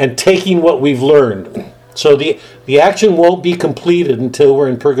and taking what we've learned. So the action won't be completed until we're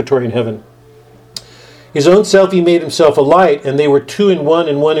in purgatory in heaven. His own self, he made himself a light, and they were two in one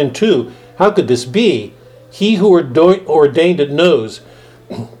and one in two. How could this be? He who ordained it knows.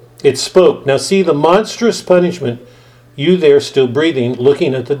 It spoke. Now see the monstrous punishment. You there still breathing,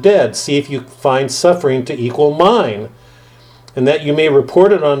 looking at the dead. See if you find suffering to equal mine. And that you may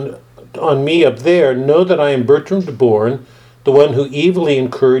report it on me up there. Know that I am Bertram de Born, the one who evilly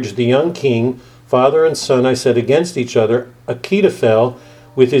encouraged the young king, father and son, I set against each other, Achitophel,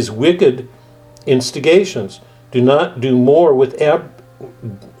 with his wicked instigations. Did not do more with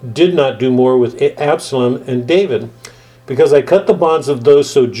Absalom and David. Because I cut the bonds of those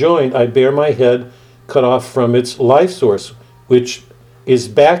so joined, I bear my head cut off from its life source, which is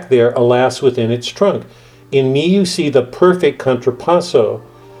back there, alas, within its trunk. In me you see the perfect contrapasso.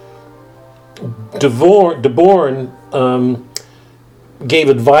 De Born gave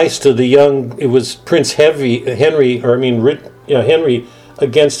advice to the young, it was Prince Henry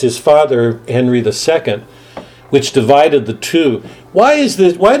against his father, Henry II, which divided the two. Why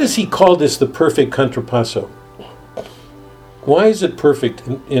does he call this the perfect contrapasso? Why is it perfect?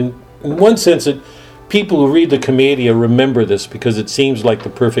 In one sense, people who read the Commedia remember this because it seems like the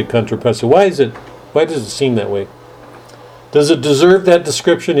perfect contrapasso. Why does it seem that way? Does it deserve that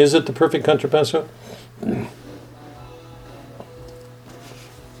description? Is it the perfect contrapasso?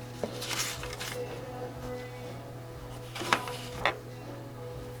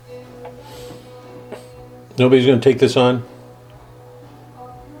 Nobody's going to take this on?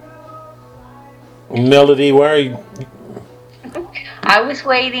 Melody, why are you... I was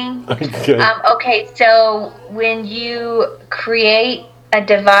waiting. Okay. Okay, so when you create a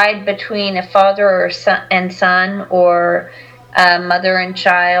divide between a father or son or a mother and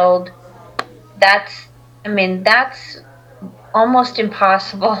child, that's almost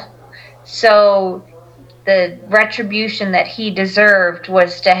impossible. So the retribution that he deserved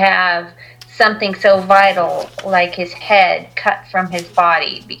was to have something so vital like his head cut from his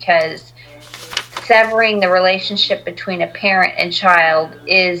body, because severing the relationship between a parent and child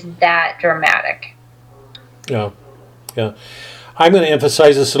is that dramatic. Yeah. I'm going to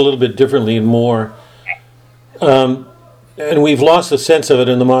emphasize this a little bit differently and more. And we've lost a sense of it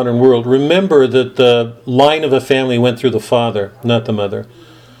in the modern world. Remember that the line of a family went through the father, not the mother.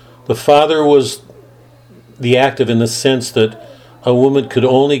 The father was the active in the sense that a woman could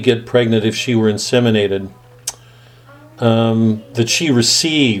only get pregnant if she were inseminated. That she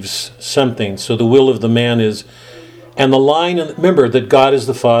receives something. So the will of the man is... And the line, remember that God is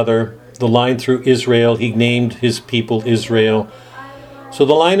the father, the line through Israel, he named his people Israel. So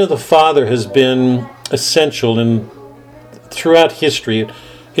the line of the father has been essential throughout history.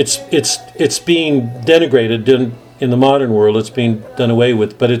 It's being denigrated in the modern world. It's being done away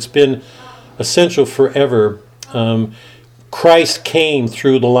with, but it's been essential forever. Christ came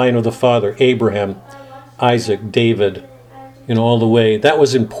through the line of the father, Abraham, Isaac, David, all the way. That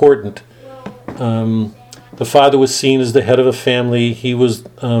was important. The father was seen as the head of a family. He was,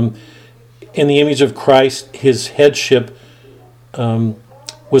 in the image of Christ, his headship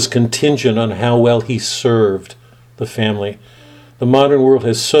was contingent on how well he served the family. The modern world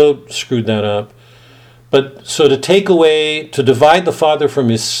has so screwed that up. But so to divide the father from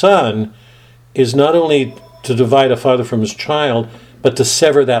his son is not only to divide a father from his child, but to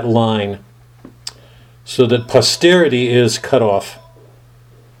sever that line so that posterity is cut off.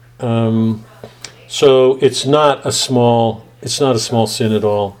 So it's not a small sin at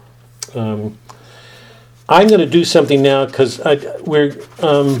all. I'm going to do something now because I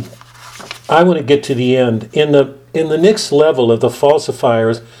want to get to the end. In the next level of the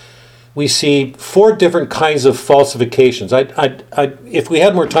falsifiers, we see 4 different kinds of falsifications. If we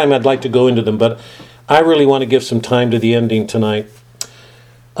had more time, I'd like to go into them, but I really want to give some time to the ending tonight.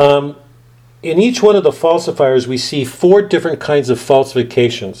 In each one of the falsifiers, we see 4 different kinds of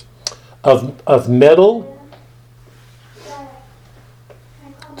falsifications of metal.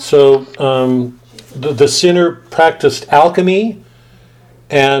 So the sinner practiced alchemy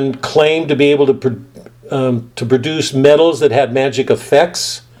and claimed to be able to produce metals that had magic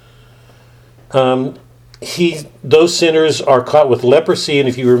effects. Those sinners are caught with leprosy, and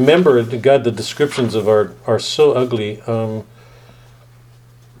if you remember, God, the descriptions of are so ugly.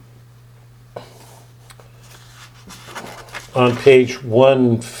 On page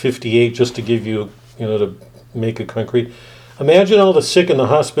 158, just to give you, to make it concrete. Imagine all the sick in the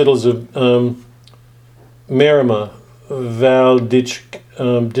hospitals of Marima,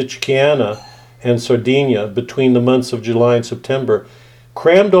 Valdicchiana, and Sardinia between the months of July and September,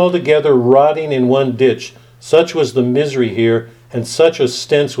 crammed all together, rotting in one ditch. Such was the misery here, and such a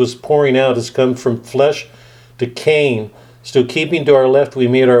stench was pouring out as come from flesh decaying. Still keeping to our left, we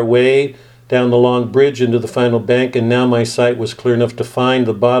made our way down the long bridge into the final bank, and now my sight was clear enough to find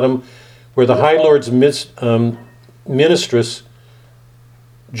the bottom where the High Lord's ministress,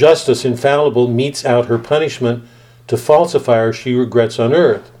 Justice Infallible, metes out her punishment to falsifiers she regrets on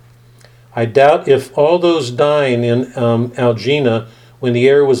earth. I doubt if all those dying in Algina, when the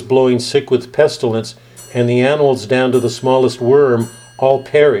air was blowing sick with pestilence, and the animals down to the smallest worm all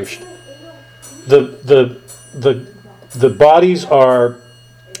perished. The bodies are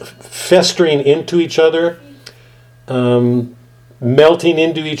festering into each other, melting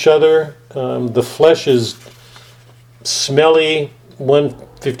into each other. The flesh is smelly.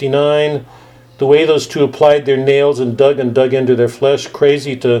 159. The way those two applied their nails and dug into their flesh,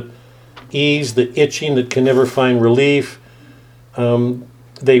 crazy to ease the itching that can never find relief.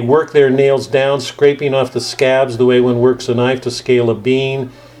 They work their nails down, scraping off the scabs the way one works a knife to scale a bean.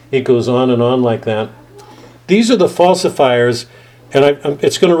 It goes on and on like that. These are the falsifiers, and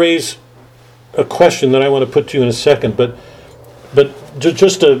it's going to raise a question that I want to put to you in a second, but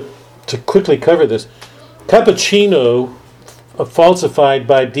just to quickly cover this. Cappuccino falsified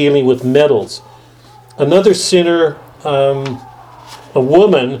by dealing with metals. Another sinner, a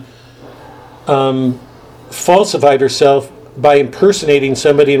woman, falsified herself by impersonating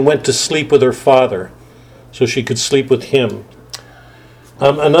somebody and went to sleep with her father so she could sleep with him.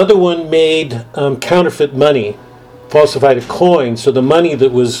 Another one made counterfeit money, falsified a coin, so the money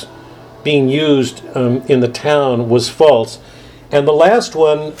that was being used in the town was false. And the last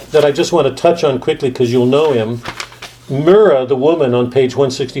one that I just want to touch on quickly because you'll know him, Myrrha, the woman on page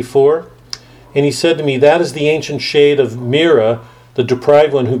 164, and he said to me, that is the ancient shade of Myrrha, the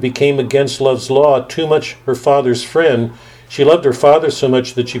deprived one who became against love's law, too much her father's friend. She loved her father so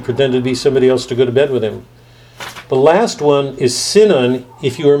much that she pretended to be somebody else to go to bed with him. The last one is Sinon.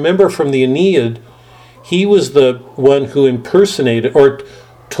 If you remember from the Aeneid, he was the one who impersonated or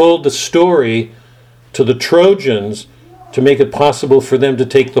told the story to the Trojans to make it possible for them to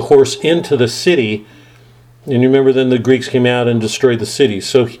take the horse into the city. And you remember then the Greeks came out and destroyed the city.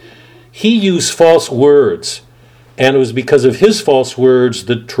 So he used false words, and it was because of his false words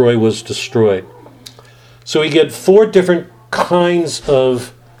that Troy was destroyed. So we get 4 different kinds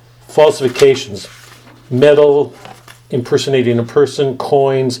of falsifications: metal, impersonating a person,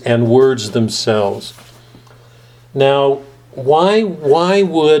 coins, and words themselves. Now, why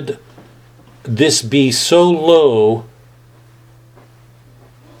would this be so low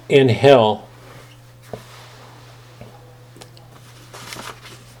in hell?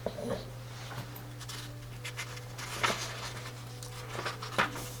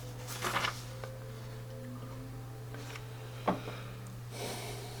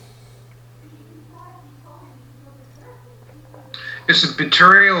 It's a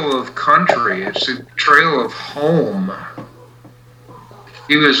betrayal of country. It's a betrayal of home.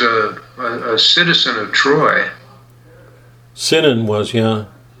 He was a citizen of Troy. Sinon was, yeah.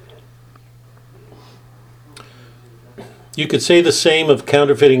 You could say the same of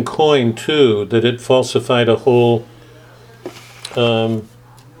counterfeiting coin too, that it falsified a whole, a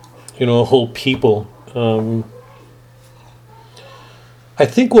whole people. I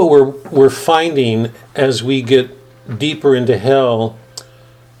think what we're finding as we get deeper into hell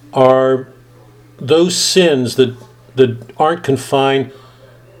are those sins that aren't confined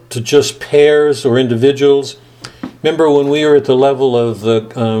to just pairs or individuals. Remember when we were at the level of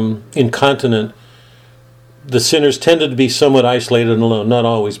the incontinent, the sinners tended to be somewhat isolated and alone, not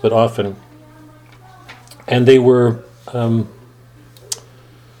always, but often. And they were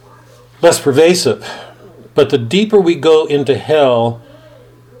less pervasive. But the deeper we go into hell,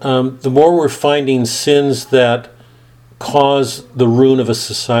 the more we're finding sins that cause the ruin of a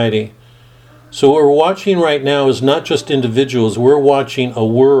society. So what we're watching right now is not just individuals, we're watching a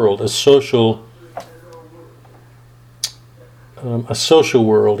world, a social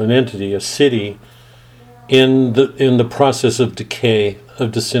world, an entity, a city, in the process of decay,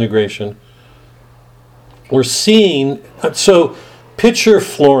 of disintegration. We're seeing, so picture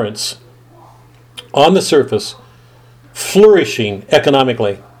Florence on the surface, flourishing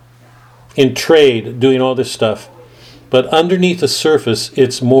economically, in trade, doing all this stuff. But underneath the surface,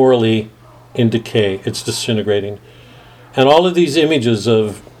 it's morally in decay. It's disintegrating. And all of these images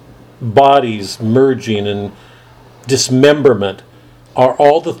of bodies merging and dismemberment are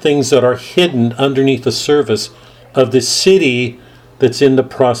all the things that are hidden underneath the surface of this city that's in the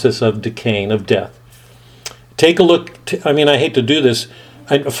process of decaying, of death. Take a look. I hate to do this.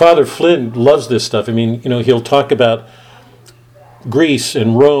 Father Flynn loves this stuff. He'll talk about Greece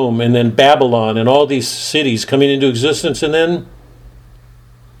and Rome and then Babylon and all these cities coming into existence and then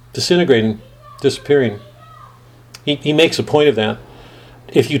disintegrating, disappearing. He makes a point of that.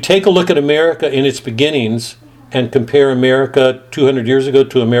 If you take a look at America in its beginnings and compare America 200 years ago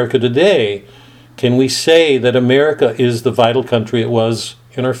to America today, can we say that America is the vital country it was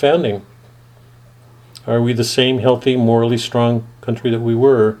in our founding? Are we the same healthy, morally strong country that we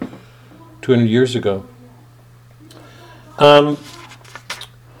were 200 years ago? I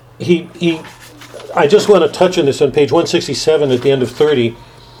just want to touch on this on page 167 at the end of 30.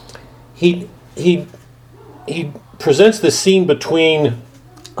 He presents the scene between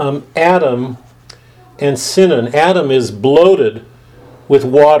Adam and Sinon. Adam is bloated with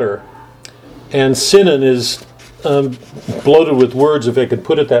water, and Sinon is bloated with words, if I could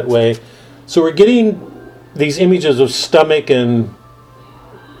put it that way. So we're getting these images of stomach and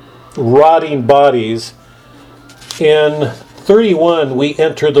rotting bodies. In 31, we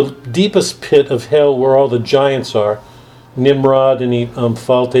enter the deepest pit of hell where all the giants are. Nimrod and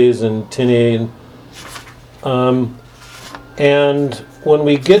Phaltes and Tine. And when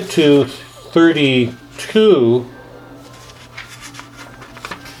we get to 32,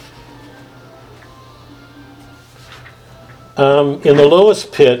 in the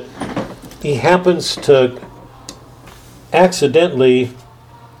lowest pit, he happens to accidentally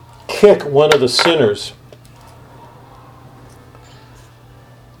kick one of the sinners.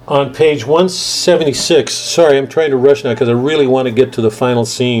 On page 176, sorry, I'm trying to rush now because I really want to get to the final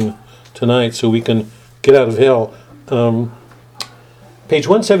scene tonight so we can get out of hell. Page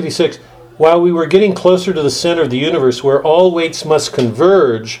 176, while we were getting closer to the center of the universe where all weights must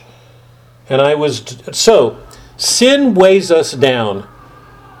converge, and sin weighs us down.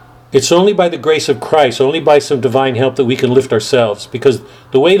 It's only by the grace of Christ, only by some divine help that we can lift ourselves, because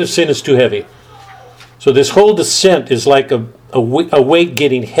the weight of sin is too heavy. So this whole descent is like a weight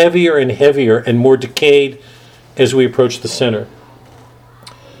getting heavier and heavier and more decayed as we approach the center.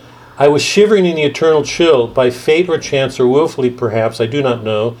 I was shivering in the eternal chill, by fate or chance or willfully perhaps, I do not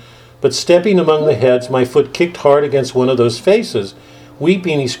know, but stepping among the heads, my foot kicked hard against one of those faces.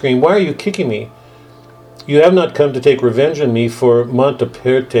 Weeping, he screamed, "Why are you kicking me? You have not come to take revenge on me for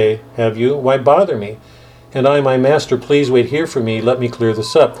Monteperte, have you? Why bother me? And I, my master, please wait here for me. Let me clear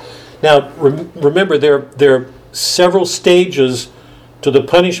this up." Now, remember, there are several stages to the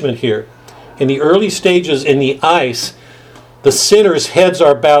punishment here. In the early stages in the ice, the sinners' heads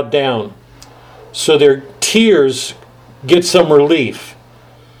are bowed down, so their tears get some relief.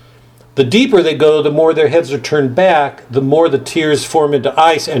 The deeper they go, the more their heads are turned back, the more the tears form into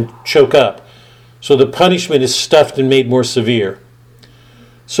ice and choke up. So the punishment is stuffed and made more severe.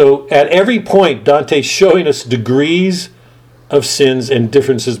 So at every point, Dante's showing us degrees of sins and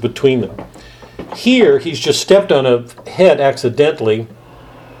differences between them. Here, he's just stepped on a head accidentally,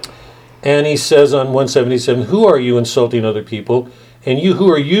 and he says on 177, "Who are you insulting other people? And who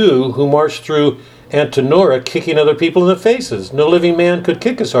are you who marched through Antenora kicking other people in the faces? No living man could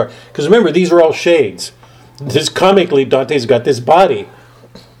kick as hard." Because remember, these are all shades. This comically, Dante's got this body.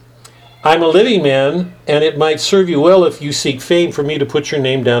 "I'm a living man, and it might serve you well if you seek fame for me to put your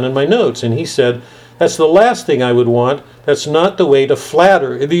name down in my notes." And he said, "That's the last thing I would want. That's not the way to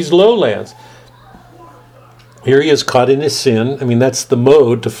flatter these lowlands." Here he is caught in his sin. I mean, that's the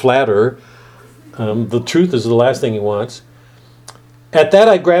mode, to flatter. The truth is the last thing he wants. "At that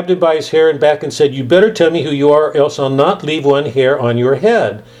I grabbed him by his hair and back and said, 'You better tell me who you are, else I'll not leave one hair on your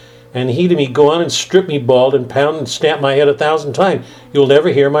head.' And he to me, 'Go on and strip me bald and pound and stamp my head 1,000 times. You'll never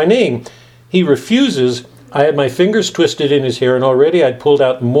hear my name.' He refuses. I had my fingers twisted in his hair, and already I'd pulled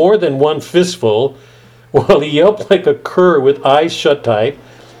out more than one fistful, while he yelped like a cur with eyes shut tight,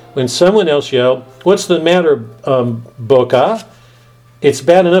 when someone else yelled, 'What's the matter, Boca? It's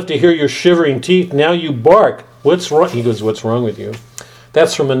bad enough to hear your shivering teeth. Now you bark. What's wrong?' He goes, 'What's wrong with you?'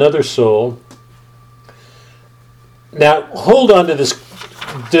 That's from Another Soul. Now, hold on to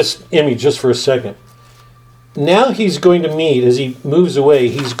this image just for a second. Now he's going to meet, as he moves away,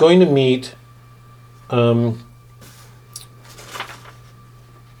 he's going to meet Fra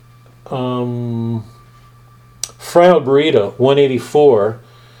Alberito, 184.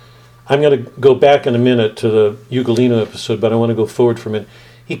 I'm going to go back in a minute to the Ugolino episode, but I want to go forward for a minute.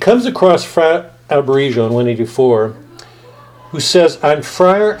 He comes across Fra Alberito in 184, who says, "I'm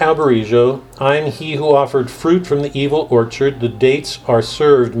Friar Alberito. I'm he who offered fruit from the evil orchard. The dates are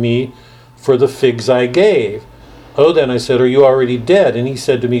served me for the figs I gave." "Oh, then," I said, "are you already dead?" And he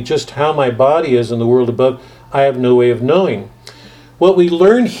said to me, "Just how my body is in the world above, I have no way of knowing." What we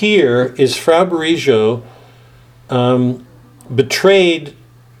learn here is Fra Alberito betrayed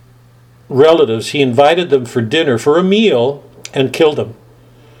relatives. He invited them for dinner, for a meal, and killed them.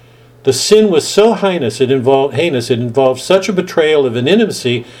 The sin was so heinous, it involved such a betrayal of an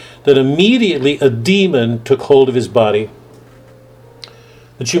intimacy that immediately a demon took hold of his body.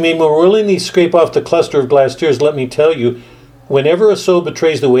 That you may more willingly scrape off the cluster of glass tears, let me tell you, whenever a soul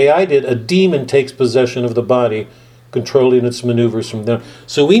betrays the way I did, a demon takes possession of the body, controlling its maneuvers from them.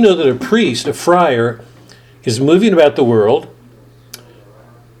 So we know that a priest, a friar, is moving about the world,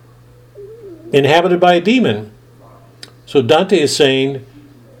 inhabited by a demon. So Dante is saying,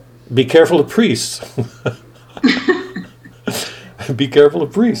 be careful of priests. Be careful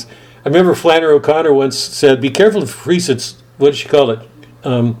of priests. I remember Flannery O'Connor once said, "Be careful of priests." It's, what did she call it?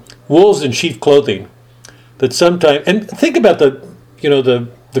 Wolves in sheep clothing. That sometimes, and think about the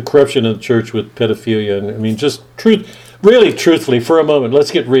corruption in the church with pedophilia. And I mean, just really truthfully, for a moment,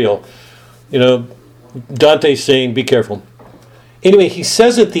 let's get real. Dante's saying, be careful. Anyway, he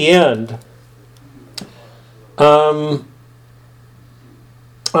says at the end,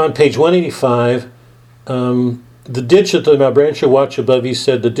 on page 185, the ditch at the Malbrancha watch above, he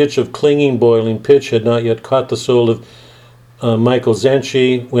said, the ditch of clinging, boiling pitch had not yet caught the soul of Michael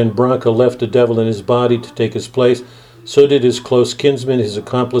Zanchi when Branca left the devil in his body to take his place. So did his close kinsman, his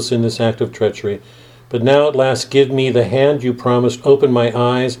accomplice in this act of treachery. But now at last give me the hand you promised. Open my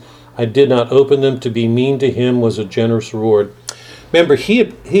eyes. I did not open them. To be mean to him was a generous reward. Remember, he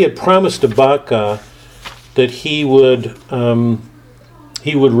had promised to Baca that he would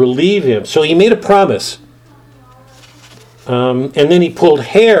relieve him. So he made a promise. And then he pulled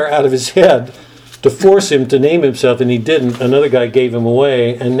hair out of his head to force him to name himself, and he didn't. Another guy gave him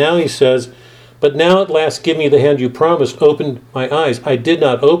away. And now he says, but now at last give me the hand you promised. Open my eyes. I did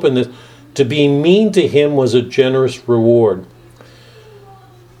not open this. To be mean to him was a generous reward.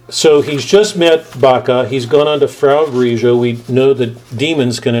 So he's just met Baca. He's gone on to Frau Grigio. We know that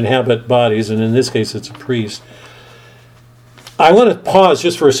demons can inhabit bodies, and in this case it's a priest. I want to pause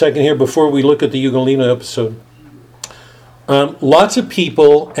just for a second here before we look at the Ugolino episode. Lots of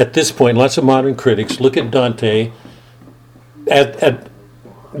people at this point, lots of modern critics, look at Dante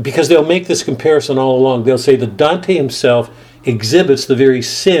because they'll make this comparison all along. They'll say that Dante himself exhibits the very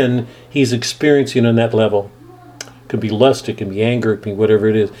sin he's experiencing on that level. It could be lust, it can be anger, it can be whatever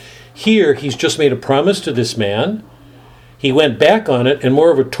it is. Here, he's just made a promise to this man. He went back on it and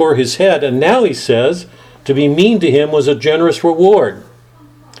moreover tore his head, and now he says to be mean to him was a generous reward.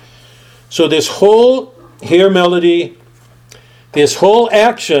 So this whole, here Melody, this whole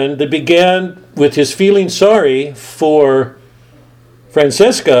action that began with his feeling sorry for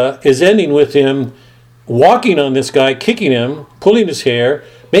Francesca is ending with him walking on this guy, kicking him, pulling his hair,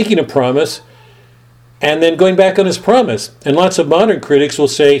 making a promise, and then going back on his promise. And lots of modern critics will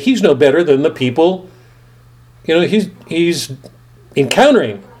say he's no better than the people, he's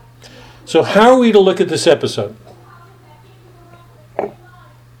encountering. So how are we to look at this episode?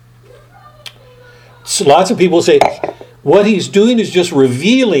 So lots of people say what he's doing is just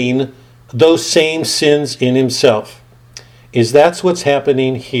revealing those same sins in himself. Is that's what's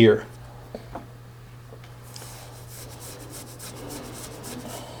happening here?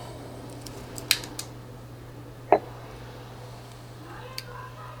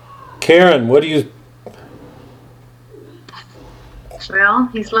 Karen, what do you... Well,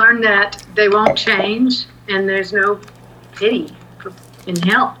 he's learned that they won't change and there's no pity in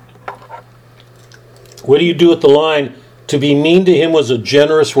hell. What do you do with the line, to be mean to him was a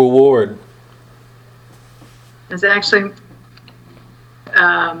generous reward? It's actually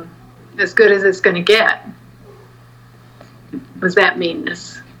as good as it's going to get. Was that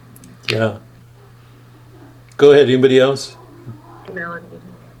meanness? Yeah. Go ahead, anybody else?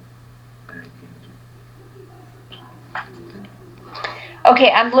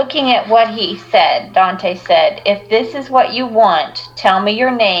 Okay, I'm looking at what he said. Dante said, if this is what you want, tell me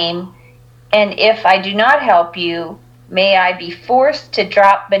your name, and if I do not help you, may I be forced to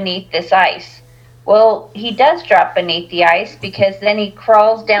drop beneath this ice. Well, he does drop beneath the ice because then he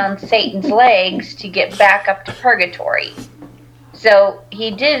crawls down Satan's legs to get back up to purgatory. So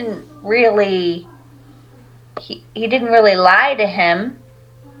he didn't really lie to him.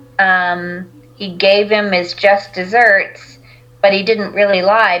 He gave him his just desserts, but he didn't really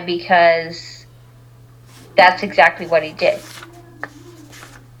lie because that's exactly what he did.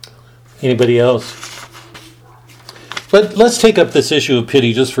 Anybody else? But let's take up this issue of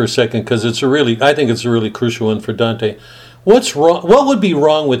pity just for a second, because I think it's a really crucial one for Dante. What's wrong? What would be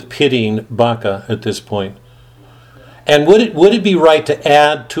wrong with pitying Baca at this point? And would it be right to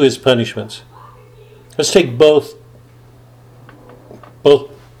add to his punishments? Let's take both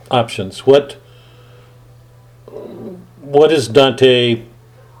options. What is Dante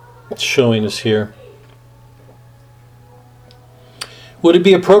showing us here? Would it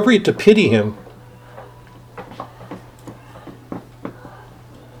be appropriate to pity him?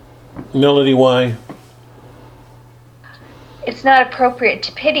 Melody, why? It's not appropriate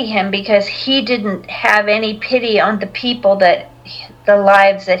to pity him because he didn't have any pity on the people the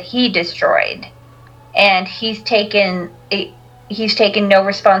lives that he destroyed. And he's taken no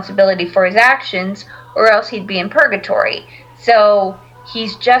responsibility for his actions, or else he'd be in purgatory. So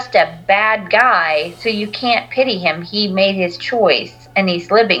he's just a bad guy, so you can't pity him. He made his choice and he's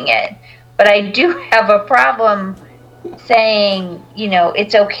living it. But I do have a problem saying,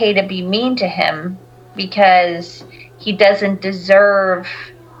 it's okay to be mean to him because he doesn't deserve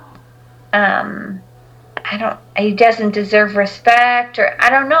he doesn't deserve respect, or I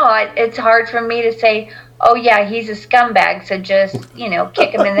don't know. It's hard for me to say, oh yeah, he's a scumbag, so just,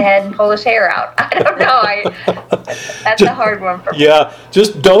 kick him in the head and pull his hair out. I don't know. That's a hard one for me. Yeah,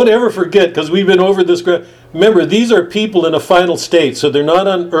 just don't ever forget, because we've been over this. Remember, these are people in a final state, so they're not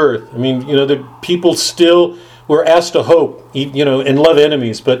on earth. I mean, the people still were asked to hope, and love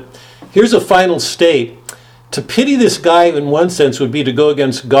enemies. But here's a final state. To pity this guy in one sense would be to go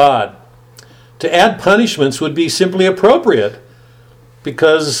against God. To add punishments would be simply appropriate,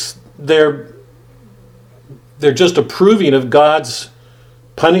 because they're they're just approving of God's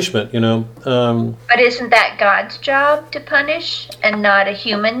punishment, But isn't that God's job to punish and not a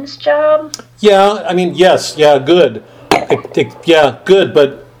human's job? Yeah, I mean, yes, yeah, good. Yeah, good,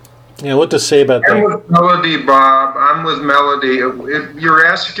 but what to say about I'm that? with Melody, Bob. I'm with Melody. You're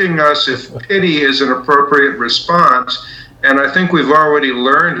asking us if pity is an appropriate response, and I think we've already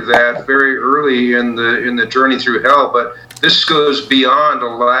learned that very early in the journey through hell. But this goes beyond a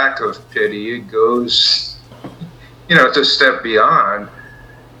lack of pity. It goes, it's a step beyond.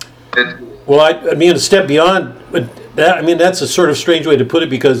 Well, I mean, a step beyond. But that's a sort of strange way to put it,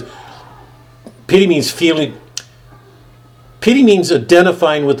 because pity means feeling. Pity means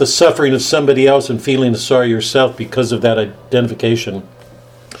identifying with the suffering of somebody else and feeling sorry yourself because of that identification.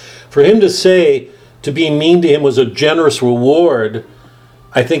 For him to say to be mean to him was a generous reward,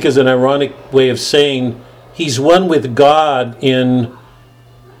 I think is an ironic way of saying he's one with God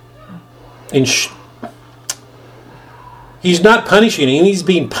he's not punishing him, he's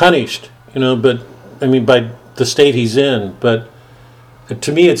being punished, but I mean by the state he's in. But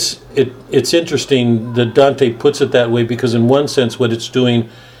to me it's interesting that Dante puts it that way, because in one sense what it's doing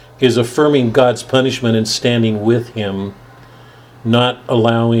is affirming God's punishment and standing with him, not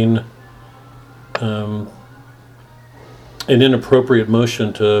allowing an inappropriate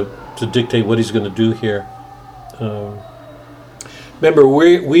motion to dictate what he's going to do here. Remember,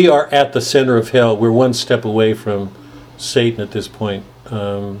 we are at the center of hell. We're one step away from Satan at this point.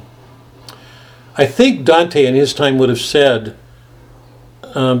 I think Dante in his time would have said,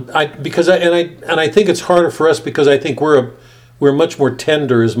 I think it's harder for us because I think we're much more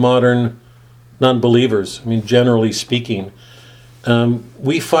tender as modern non-believers. I mean, generally speaking,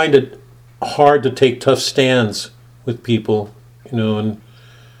 we find it hard to take tough stands with people, and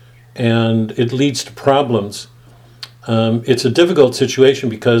it leads to problems. It's a difficult situation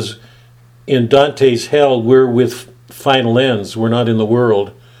because in Dante's hell, we're with final ends. We're not in the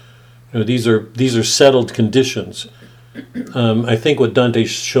world. These are settled conditions. I think what Dante's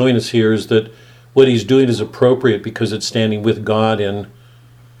showing us here is that what he's doing is appropriate because it's standing with God in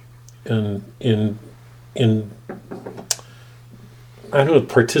I don't know,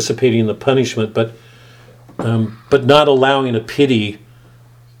 participating in the punishment, but not allowing a pity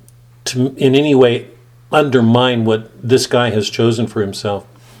to in any way undermine what this guy has chosen for himself.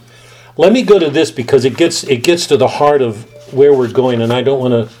 Let me go to this because it gets to the heart of where we're going, and I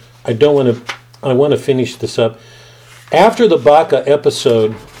want to finish this up. After the Bacca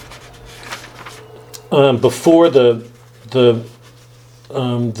episode, before the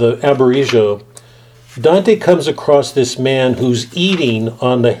Aberigio, Dante comes across this man who's eating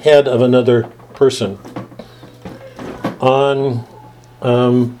on the head of another person. On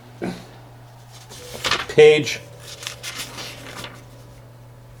page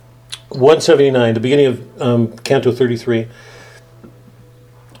 179, the beginning of Canto 33.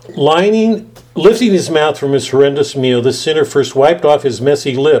 Lifting his mouth from his horrendous meal, the sinner first wiped off his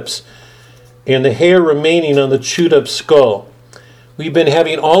messy lips and the hair remaining on the chewed-up skull. We've been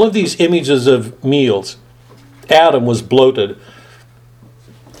having all of these images of meals. Adam was bloated.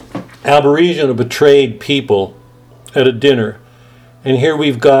 Aboriginal betrayed people at a dinner. And here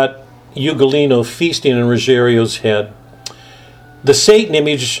we've got Ugolino feasting on Rogerio's head. The Satan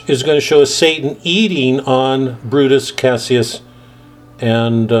image is going to show us Satan eating on Brutus, Cassius,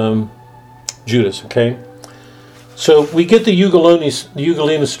 and Judas, okay? So we get the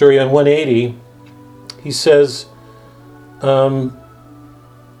Ugolino story on 180. He says, who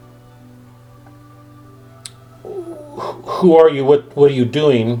are you? What are you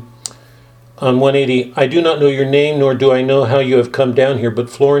doing? On 180, I do not know your name, nor do I know how you have come down here, but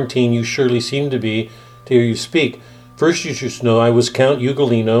Florentine you surely seem to be, to hear you speak. First you should know I was Count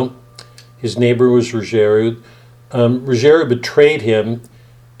Ugolino. His neighbor was Ruggiero. Ruggiero betrayed him,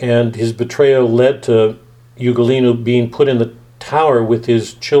 and his betrayal led to Ugolino being put in the tower with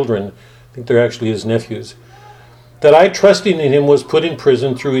his children. I think they're actually his nephews. That I, trusting in him, was put in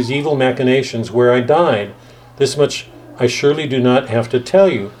prison through his evil machinations, where I died. This much I surely do not have to tell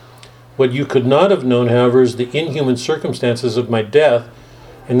you. What you could not have known, however, is the inhuman circumstances of my death,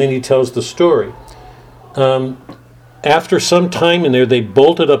 and then he tells the story. After some time in there, they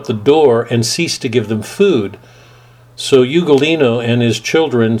bolted up the door and ceased to give them food. So Ugolino and his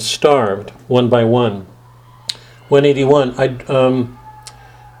children starved, one by one. 181,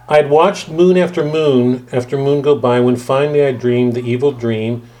 I'd watched moon after moon go by, when finally I dreamed the evil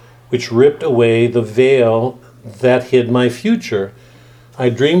dream which ripped away the veil that hid my future. I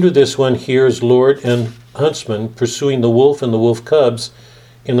dreamed of this one here as lord and huntsman pursuing the wolf and the wolf cubs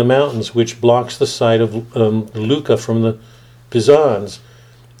in the mountains, which blocks the sight of Lucca from the Pisans,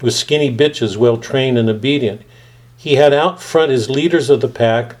 with skinny bitches well trained and obedient. He had out front his leaders of the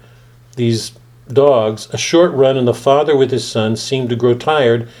pack, these dogs, a short run, and the father with his son seemed to grow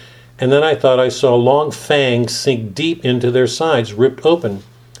tired, and then I thought I saw long fangs sink deep into their sides, ripped open.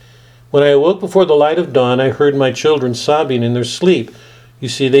 When I awoke before the light of dawn, I heard my children sobbing in their sleep. You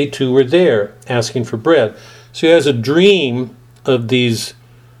see, they too were there, asking for bread. So he has a dream of these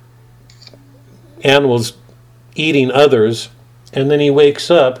animals eating others, and then he wakes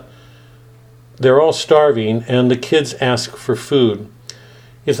up. They're all starving, and the kids ask for food.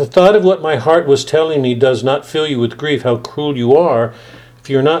 If the thought of what my heart was telling me does not fill you with grief, how cruel you are. If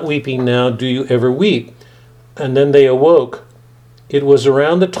you're not weeping now, do you ever weep? And then they awoke. It was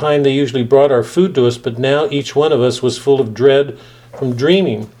around the time they usually brought our food to us, but now each one of us was full of dread from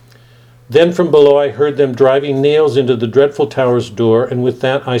dreaming. Then from below I heard them driving nails into the dreadful tower's door, and with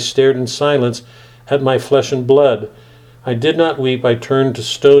that I stared in silence at my flesh and blood. I did not weep. I turned to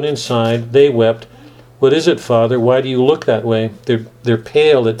stone inside. They wept. What is it, Father? Why do you look that way? They're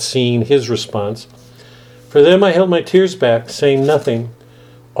pale at seeing his response. For them I held my tears back, saying nothing.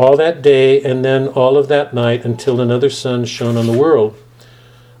 All that day and then all of that night until another sun shone on the world.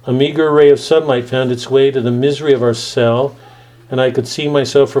 A meager ray of sunlight found its way to the misery of our cell, and I could see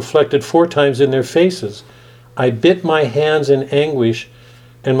myself reflected 4 times in their faces. I bit my hands in anguish,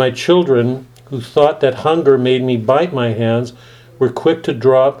 and my children, who thought that hunger made me bite my hands, were quick to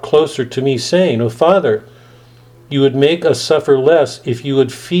draw up closer to me, saying, "Oh, Father, you would make us suffer less if you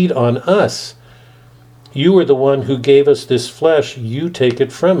would feed on us. You are the one who gave us this flesh. You take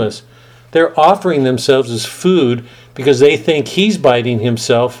it from us." They're offering themselves as food because they think he's biting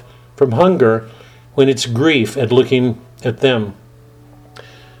himself from hunger when it's grief at looking at them.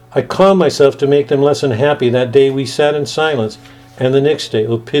 I calmed myself to make them less unhappy. That day we sat in silence, and the next day,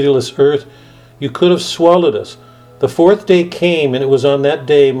 O pitiless earth, you could have swallowed us. The 4th day came, and it was on that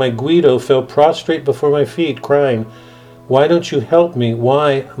day my Guido fell prostrate before my feet, crying, "Why don't you help me?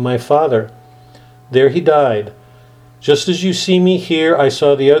 Why, my father?" There he died. Just as you see me here, I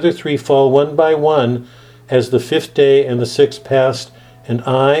saw the other 3 fall one by one as the 5th day and the 6th passed, and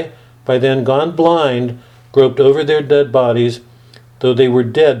I, by then gone blind, groped over their dead bodies. Though they were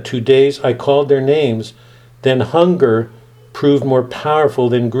dead 2 days, I called their names. Then hunger proved more powerful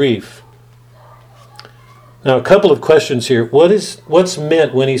than grief. Now, a couple of questions here. What's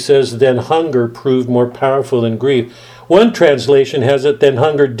meant when he says, then hunger proved more powerful than grief? One translation has it, then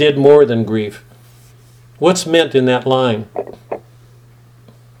hunger did more than grief. What's meant in that line?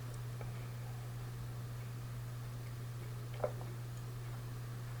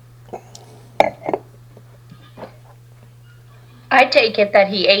 I take it that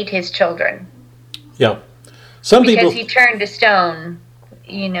he ate his children. Yeah. Some because people, he turned to stone,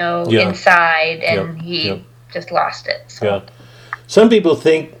 inside, and he just lost it. So. Yeah. Some people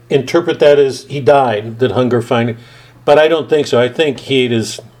interpret that as he died, that hunger finally, but I don't think so. I think he ate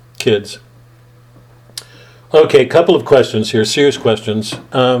his kids. Okay, a couple of questions here, serious questions.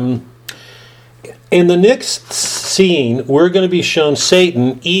 In the next scene, we're going to be shown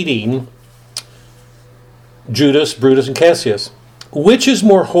Satan eating Judas, Brutus, and Cassius. Which is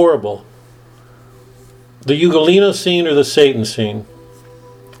more horrible? The Ugolino scene or the Satan scene?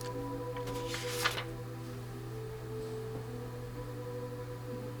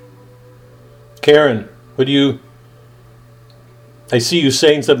 Karen, I see you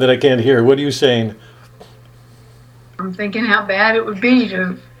saying something I can't hear. What are you saying? I'm thinking how bad it would be to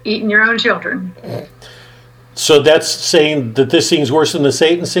have eaten your own children. So that's saying that this scene's worse than the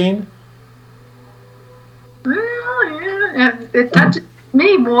Satan scene? Well, yeah, it touches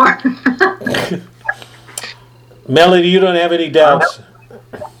me more. Melody, you don't have any doubts?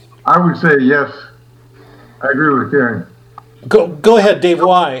 I would say yes. I agree with Karen. Go ahead, Dave.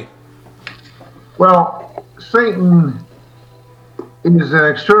 Why? Well, Satan is an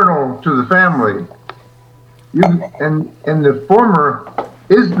external to the family. And the former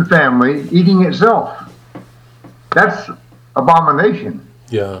is the family eating itself. That's abomination.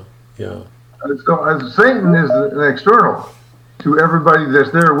 Yeah. So as Satan is an external to everybody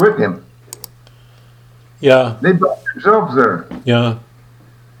that's there with him. Yeah. They brought themselves there. Yeah.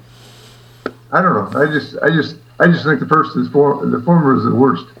 I don't know. I just think the former is the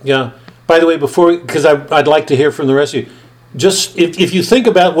worst. Yeah. By the way, because I'd like to hear from the rest of you. Just if you think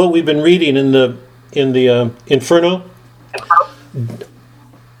about what we've been reading in the Inferno,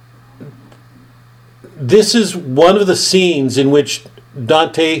 this is one of the scenes in which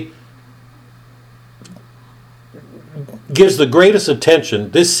Dante gives the greatest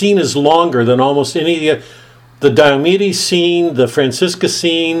attention. This scene is longer than almost any of the Diomedes scene, the Francisca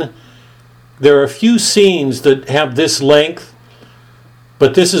scene. There are a few scenes that have this length,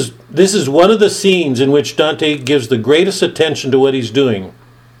 but this is This is one of the scenes in which Dante gives the greatest attention to what he's doing.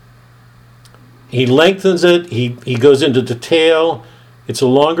 He lengthens it, he goes into detail. It's a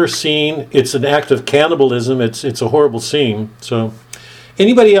longer scene. It's an act of cannibalism. It's a horrible scene. So,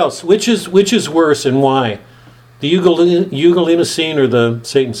 anybody else? Which is worse and why? The Ugolino scene or the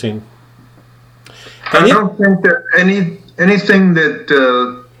Satan scene? I don't think that anything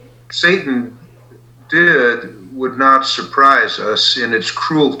that Satan did would not surprise us in its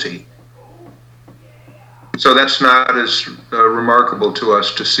cruelty. So that's not as remarkable to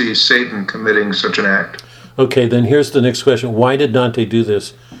us to see Satan committing such an act. Okay, then here's the next question. Why did Dante do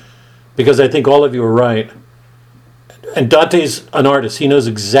this? Because I think all of you are right. And Dante's an artist. He knows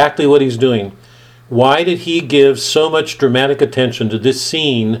exactly what he's doing. Why did he give so much dramatic attention to this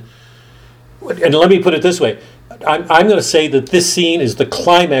scene? And let me put it this way. I'm going to say that this scene is the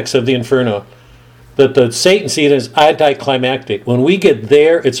climax of the Inferno. That the Satan scene is anticlimactic. When we get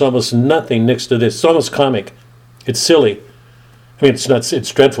there, it's almost nothing next to this. It's almost comic. It's silly. I mean,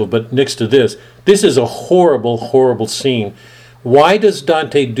 it's dreadful, but next to this is a horrible, horrible scene. Why does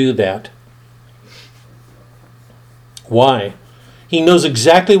Dante do that? Why? He knows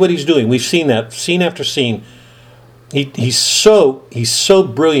exactly what he's doing. We've seen that scene after scene. He's so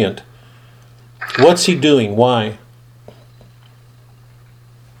brilliant. What's he doing? Why?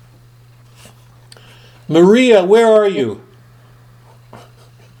 Maria, where are you?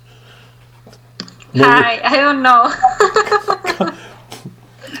 Hi, I don't know.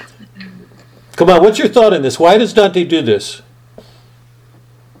 Come on, what's your thought on this? Why does Dante do this?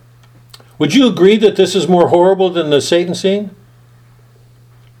 Would you agree that this is more horrible than the Satan scene?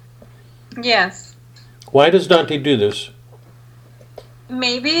 Yes. Why does Dante do this?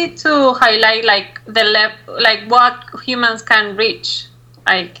 Maybe to highlight like what humans can reach.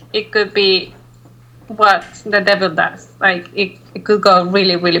 Like it could be what the devil does. Like it could go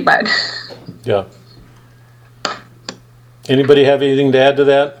really, really bad. Yeah. Anybody have anything to add to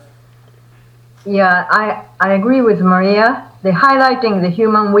that? Yeah, I agree with Maria. The highlighting the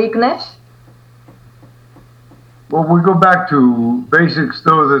human weakness. Well, we go back to basics,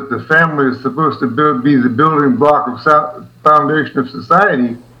 though, that the family is supposed to be the building block of foundation of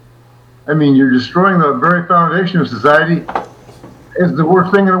society. I mean, you're destroying the very foundation of society. It's the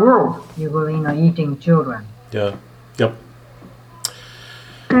worst thing in the world. Ugolino eating children. Yeah. Yep.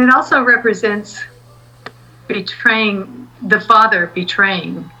 And it also represents betraying, the father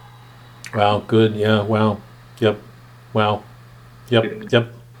betraying. Wow, good. Yeah, wow. Yep. Wow.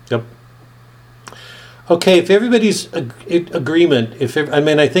 Yep. Okay, if everybody's agreement,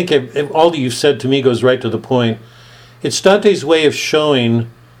 I think if all that you've said to me goes right to the point. It's Dante's way of showing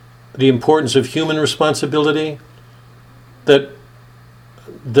the importance of human responsibility. That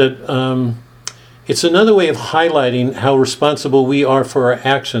it's another way of highlighting how responsible we are for our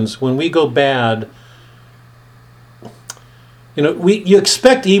actions. When we go bad, you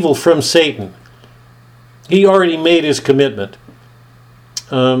expect evil from Satan. He already made his commitment.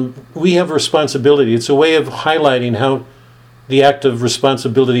 We have responsibility. It's a way of highlighting how the act of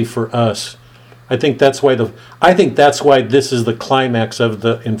responsibility for us. I think that's why this is the climax of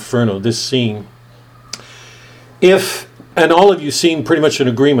the Inferno, this scene. And all of you seem pretty much in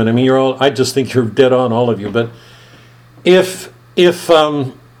agreement. I mean, I just think you're dead on, all of you. But if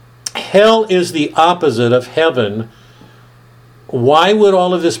hell is the opposite of heaven, why would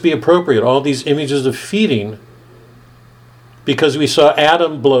all of this be appropriate? All these images of feeding. Because we saw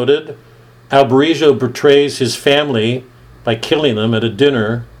Adam bloated, Alberigo betrays his family by killing them at a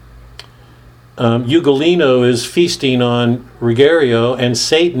dinner. Ugolino is feasting on Ruggiero, and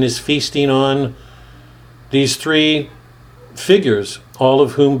Satan is feasting on these three figures, all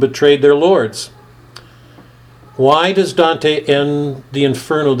of whom betrayed their lords. Why does Dante end the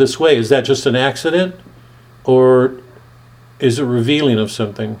Inferno this way? Is that just an accident? Or is it revealing of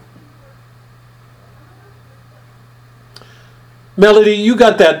something? Melody, you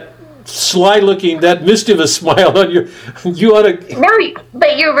got that sly-looking, that mischievous smile on your. You ought to. No,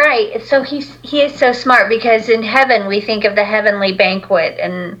 but you're right. So he is so smart, because in heaven we think of the heavenly banquet,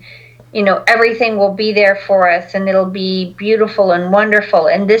 and everything will be there for us, and it'll be beautiful and wonderful.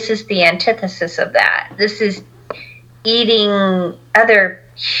 And this is the antithesis of that. This is eating other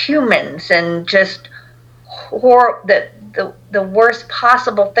humans and just the worst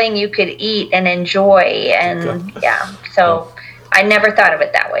possible thing you could eat and enjoy. And yeah, so. I never thought of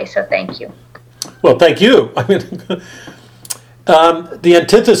it that way, so thank you. Well, thank you. I mean, the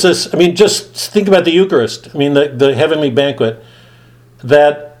antithesis, just think about the Eucharist. The heavenly banquet.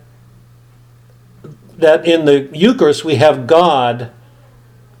 That in the Eucharist we have God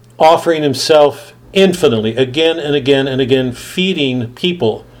offering himself infinitely, again and again and again, feeding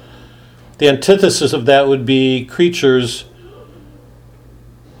people. the antithesis of that would be creatures,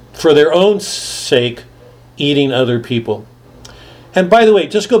 for their own sake, eating other people. And by the way,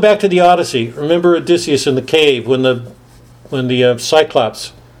 just go back to the Odyssey. Remember Odysseus in the cave when the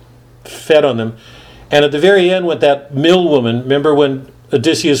Cyclops fed on them. And at the very end, with that mill woman, remember when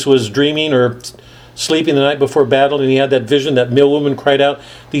Odysseus was dreaming or sleeping the night before battle, and he had that vision, that mill woman cried out,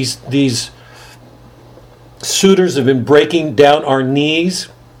 these suitors have been breaking down our knees.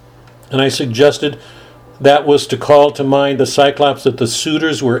 And I suggested that was to call to mind the Cyclops, that the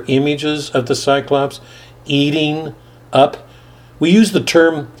suitors were images of the Cyclops eating up. We use the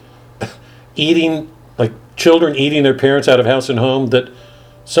term eating, like children eating their parents out of house and home, that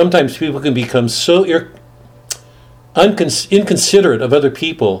sometimes people can become so inconsiderate of other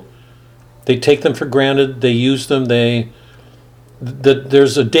people. They take them for granted. They use them.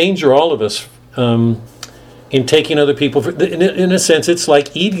 There's a danger, all of us, in taking other people. In a sense, it's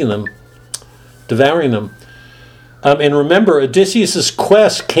like eating them, devouring them. And remember, Odysseus'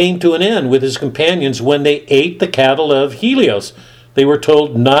 quest came to an end with his companions when they ate the cattle of Helios. They were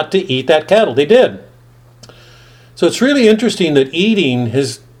told not to eat that cattle. They did. So it's really interesting that eating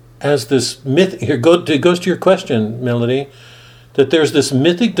has this myth. Here, it goes to your question, Melody, that there's this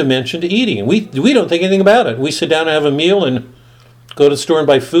mythic dimension to eating. We don't think anything about it. We sit down and have a meal and go to the store and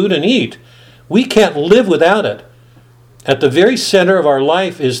buy food and eat. We can't live without it. At the very center of our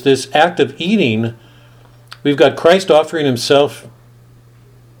life is this act of eating. We've got Christ offering himself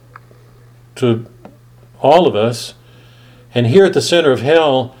to all of us. And here at the center of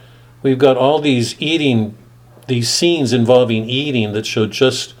hell, we've got all these scenes involving eating that show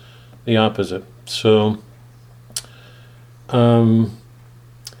just the opposite. So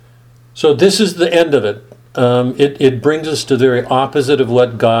this is the end of it. It brings us to the very opposite of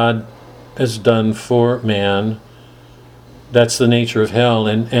what God has done for man. That's the nature of hell.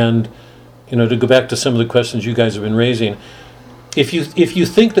 And to go back to some of the questions you guys have been raising, if you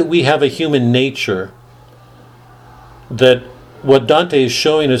think that we have a human nature, that what Dante is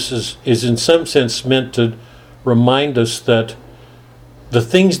showing us is in some sense meant to remind us that the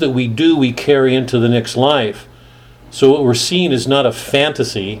things that we do, we carry into the next life. So what we're seeing is not a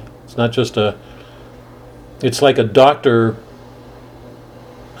fantasy. It's not just it's like a doctor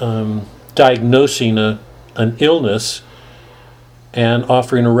diagnosing an illness and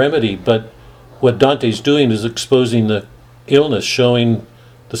offering a remedy. But what Dante's doing is exposing the illness, showing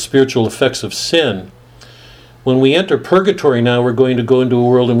the spiritual effects of sin. When we enter purgatory now, we're going to go into a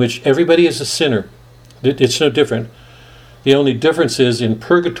world in which everybody is a sinner. It's no different. The only difference is in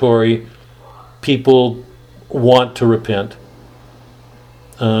purgatory, people want to repent.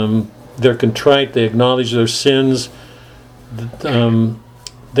 They're contrite. They acknowledge their sins.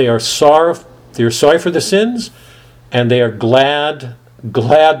 They are sorry for the sins, and they are glad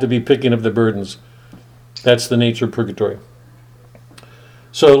to be picking up the burdens. That's the nature of purgatory.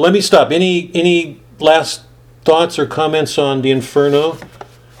 So let me stop. Any last thoughts or comments on the Inferno,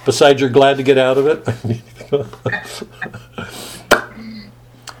 besides you're glad to get out of it?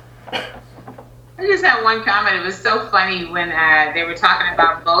 I just had one comment. It was so funny when they were talking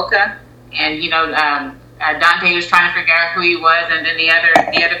about Boca, and Dante was trying to figure out who he was, and then the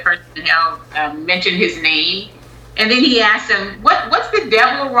other person in hell mentioned his name, and then he asked him, "What's the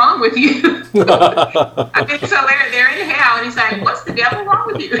devil wrong with you?" I mean, so they're in hell, and he's like, "What's the devil wrong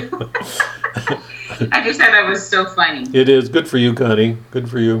with you?" I just thought that was so funny. It is. Good for you, Connie. Good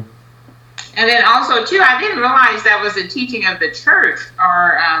for you. And then also, too, I didn't realize that was a teaching of the church,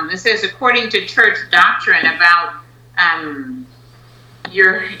 or it says, according to church doctrine, about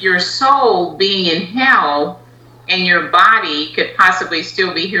your soul being in hell and your body could possibly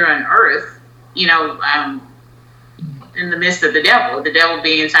still be here on earth, in the midst of the devil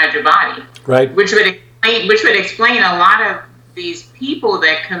being inside your body. Right. Which would explain a lot of these people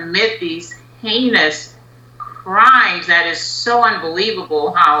that commit these heinous crimes. That is so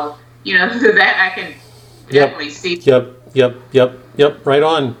unbelievable how, that I can definitely see. Yep. Right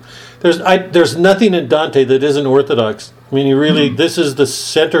on. There's nothing in Dante that isn't orthodox. I mean, this is the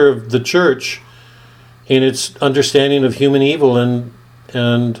center of the church in its understanding of human evil and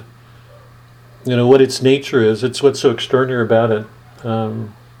what its nature is. It's what's so extraordinary about it. Well,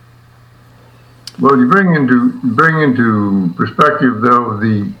 you bring into perspective though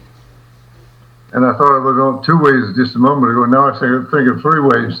and I thought it was on 2 ways just a moment ago. Now I think of 3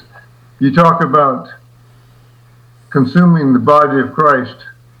 ways. You talk about consuming the body of Christ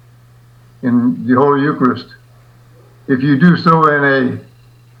in the Holy Eucharist. If you do so in a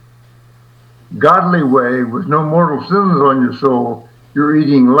godly way with no mortal sins on your soul, you're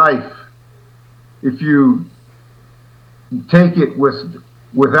eating life. If you take it with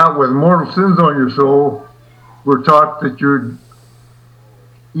with mortal sins on your soul, we're taught that you're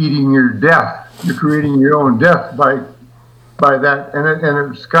eating your death. You're creating your own death by that,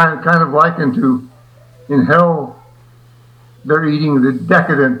 and it's kind of likened to in hell. They're eating the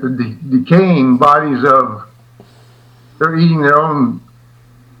decadent, the decaying bodies of. They're eating their own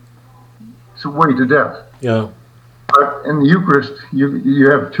way to death. Yeah. But in the Eucharist, you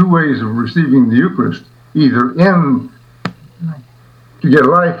have two ways of receiving the Eucharist: either to get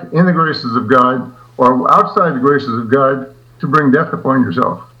life in the graces of God, or outside the graces of God to bring death upon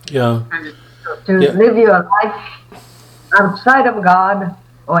yourself. Yeah. To live your life outside of God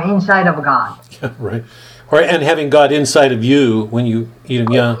or inside of God. Yeah, right. And having God inside of you when you eat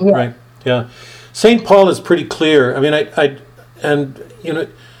Him. Yeah. Right. Yeah. St. Paul is pretty clear. I mean, it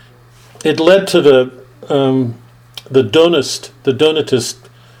led to the Donatist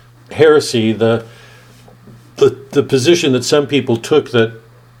heresy, the position that some people took that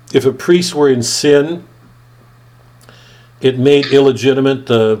if a priest were in sin, it made illegitimate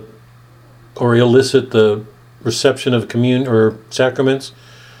or illicit the reception of communion or sacraments.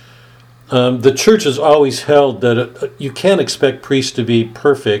 The church has always held that you can't expect priests to be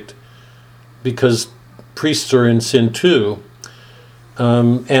perfect because priests are in sin too.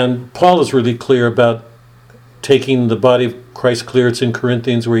 And Paul is really clear about taking the body of Christ clear. It's in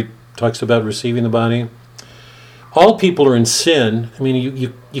Corinthians where he talks about receiving the body. All people are in sin. I mean,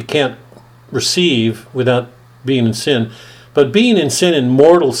 you can't receive without being in sin. But being in sin and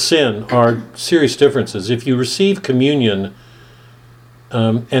mortal sin are serious differences. If you receive communion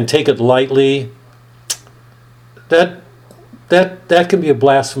and take it lightly, that can be a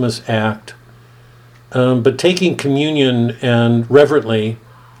blasphemous act. But taking communion and reverently,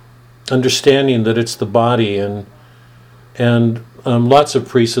 understanding that it's the body, and lots of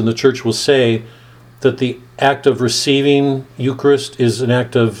priests in the church will say that the act of receiving Eucharist is an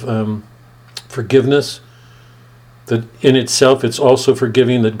act of forgiveness, that in itself it's also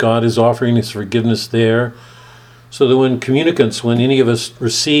forgiving, that God is offering His forgiveness there. So that when any of us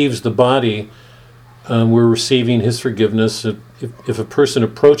receives the body, we're receiving His forgiveness. If a person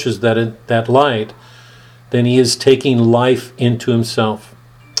approaches that light, then he is taking life into himself.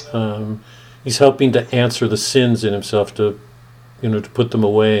 He's helping to answer the sins in himself, to put them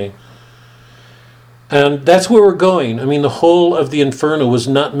away. And that's where we're going. I mean, the whole of the Inferno was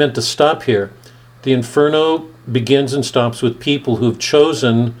not meant to stop here. The Inferno begins and stops with people who have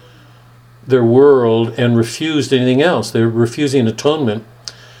chosen their world and refused anything else. They're refusing atonement.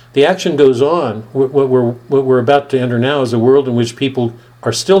 The action goes on. What we're about to enter now is a world in which people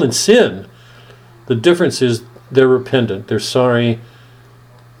are still in sin. The difference is they're repentant. They're sorry.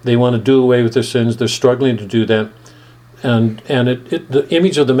 They want to do away with their sins. They're struggling to do that. And the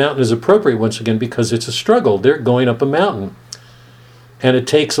image of the mountain is appropriate once again because it's a struggle. They're going up a mountain. And it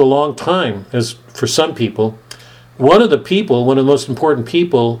takes a long time, as for some people. One of the most important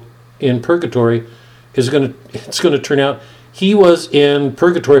people in Purgatory it's going to turn out he was in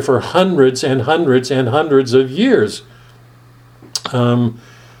Purgatory for hundreds and hundreds and hundreds of years.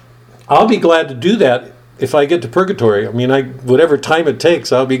 I'll be glad to do that if I get to Purgatory. I mean, whatever time it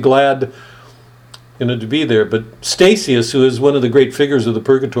takes, I'll be glad to be there. But Stasius, who is one of the great figures of the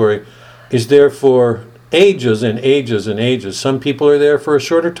Purgatory, is there for ages and ages and ages. Some people are there for a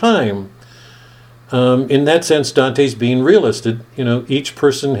shorter time. In that sense, Dante's being realist. Each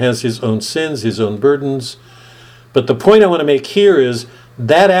person has his own sins, his own burdens. But the point I want to make here is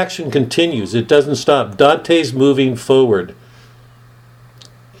that action continues. It doesn't stop. Dante's moving forward.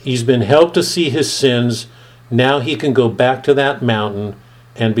 He's been helped to see his sins. Now he can go back to that mountain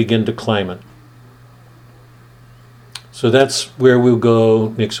and begin to climb it. So that's where we'll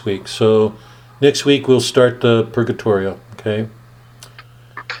go next week. So next week we'll start the Purgatorio, okay?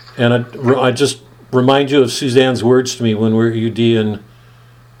 And I just remind you of Suzanne's words to me when we were at UD, and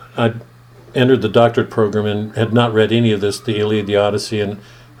I entered the doctorate program and had not read any of this, the Iliad, the Odyssey, and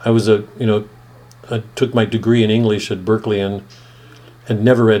I took my degree in English at Berkeley and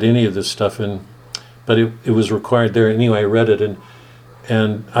never read any of this stuff, but it was required there anyway. I read it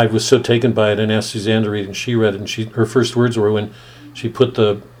and I was so taken by it and asked Suzanne to read it, and she read it, and her first words were when she put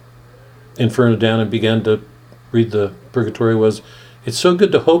the Inferno down and began to read the Purgatorio was, "It's so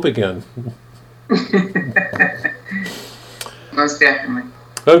good to hope again." Most definitely.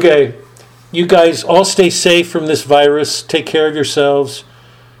 Okay, you guys all stay safe from this virus. Take care of yourselves.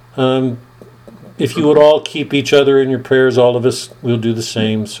 If you would all keep each other in your prayers, all of us will do the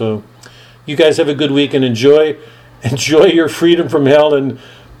same. So you guys have a good week and enjoy your freedom from hell and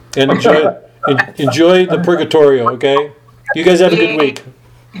enjoy the Purgatorio, okay? You guys have a good week.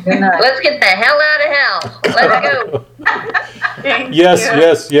 Let's get the hell out of hell. Let's go. Thank Yes, you.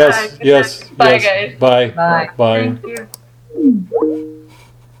 yes, yes, Bye. yes, Bye, yes. guys. Bye. Bye. Bye. Thank you.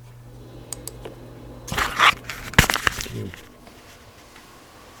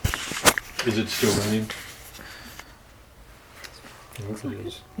 Is it still running? I hope it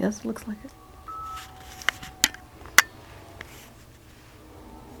is. Yes, looks like it.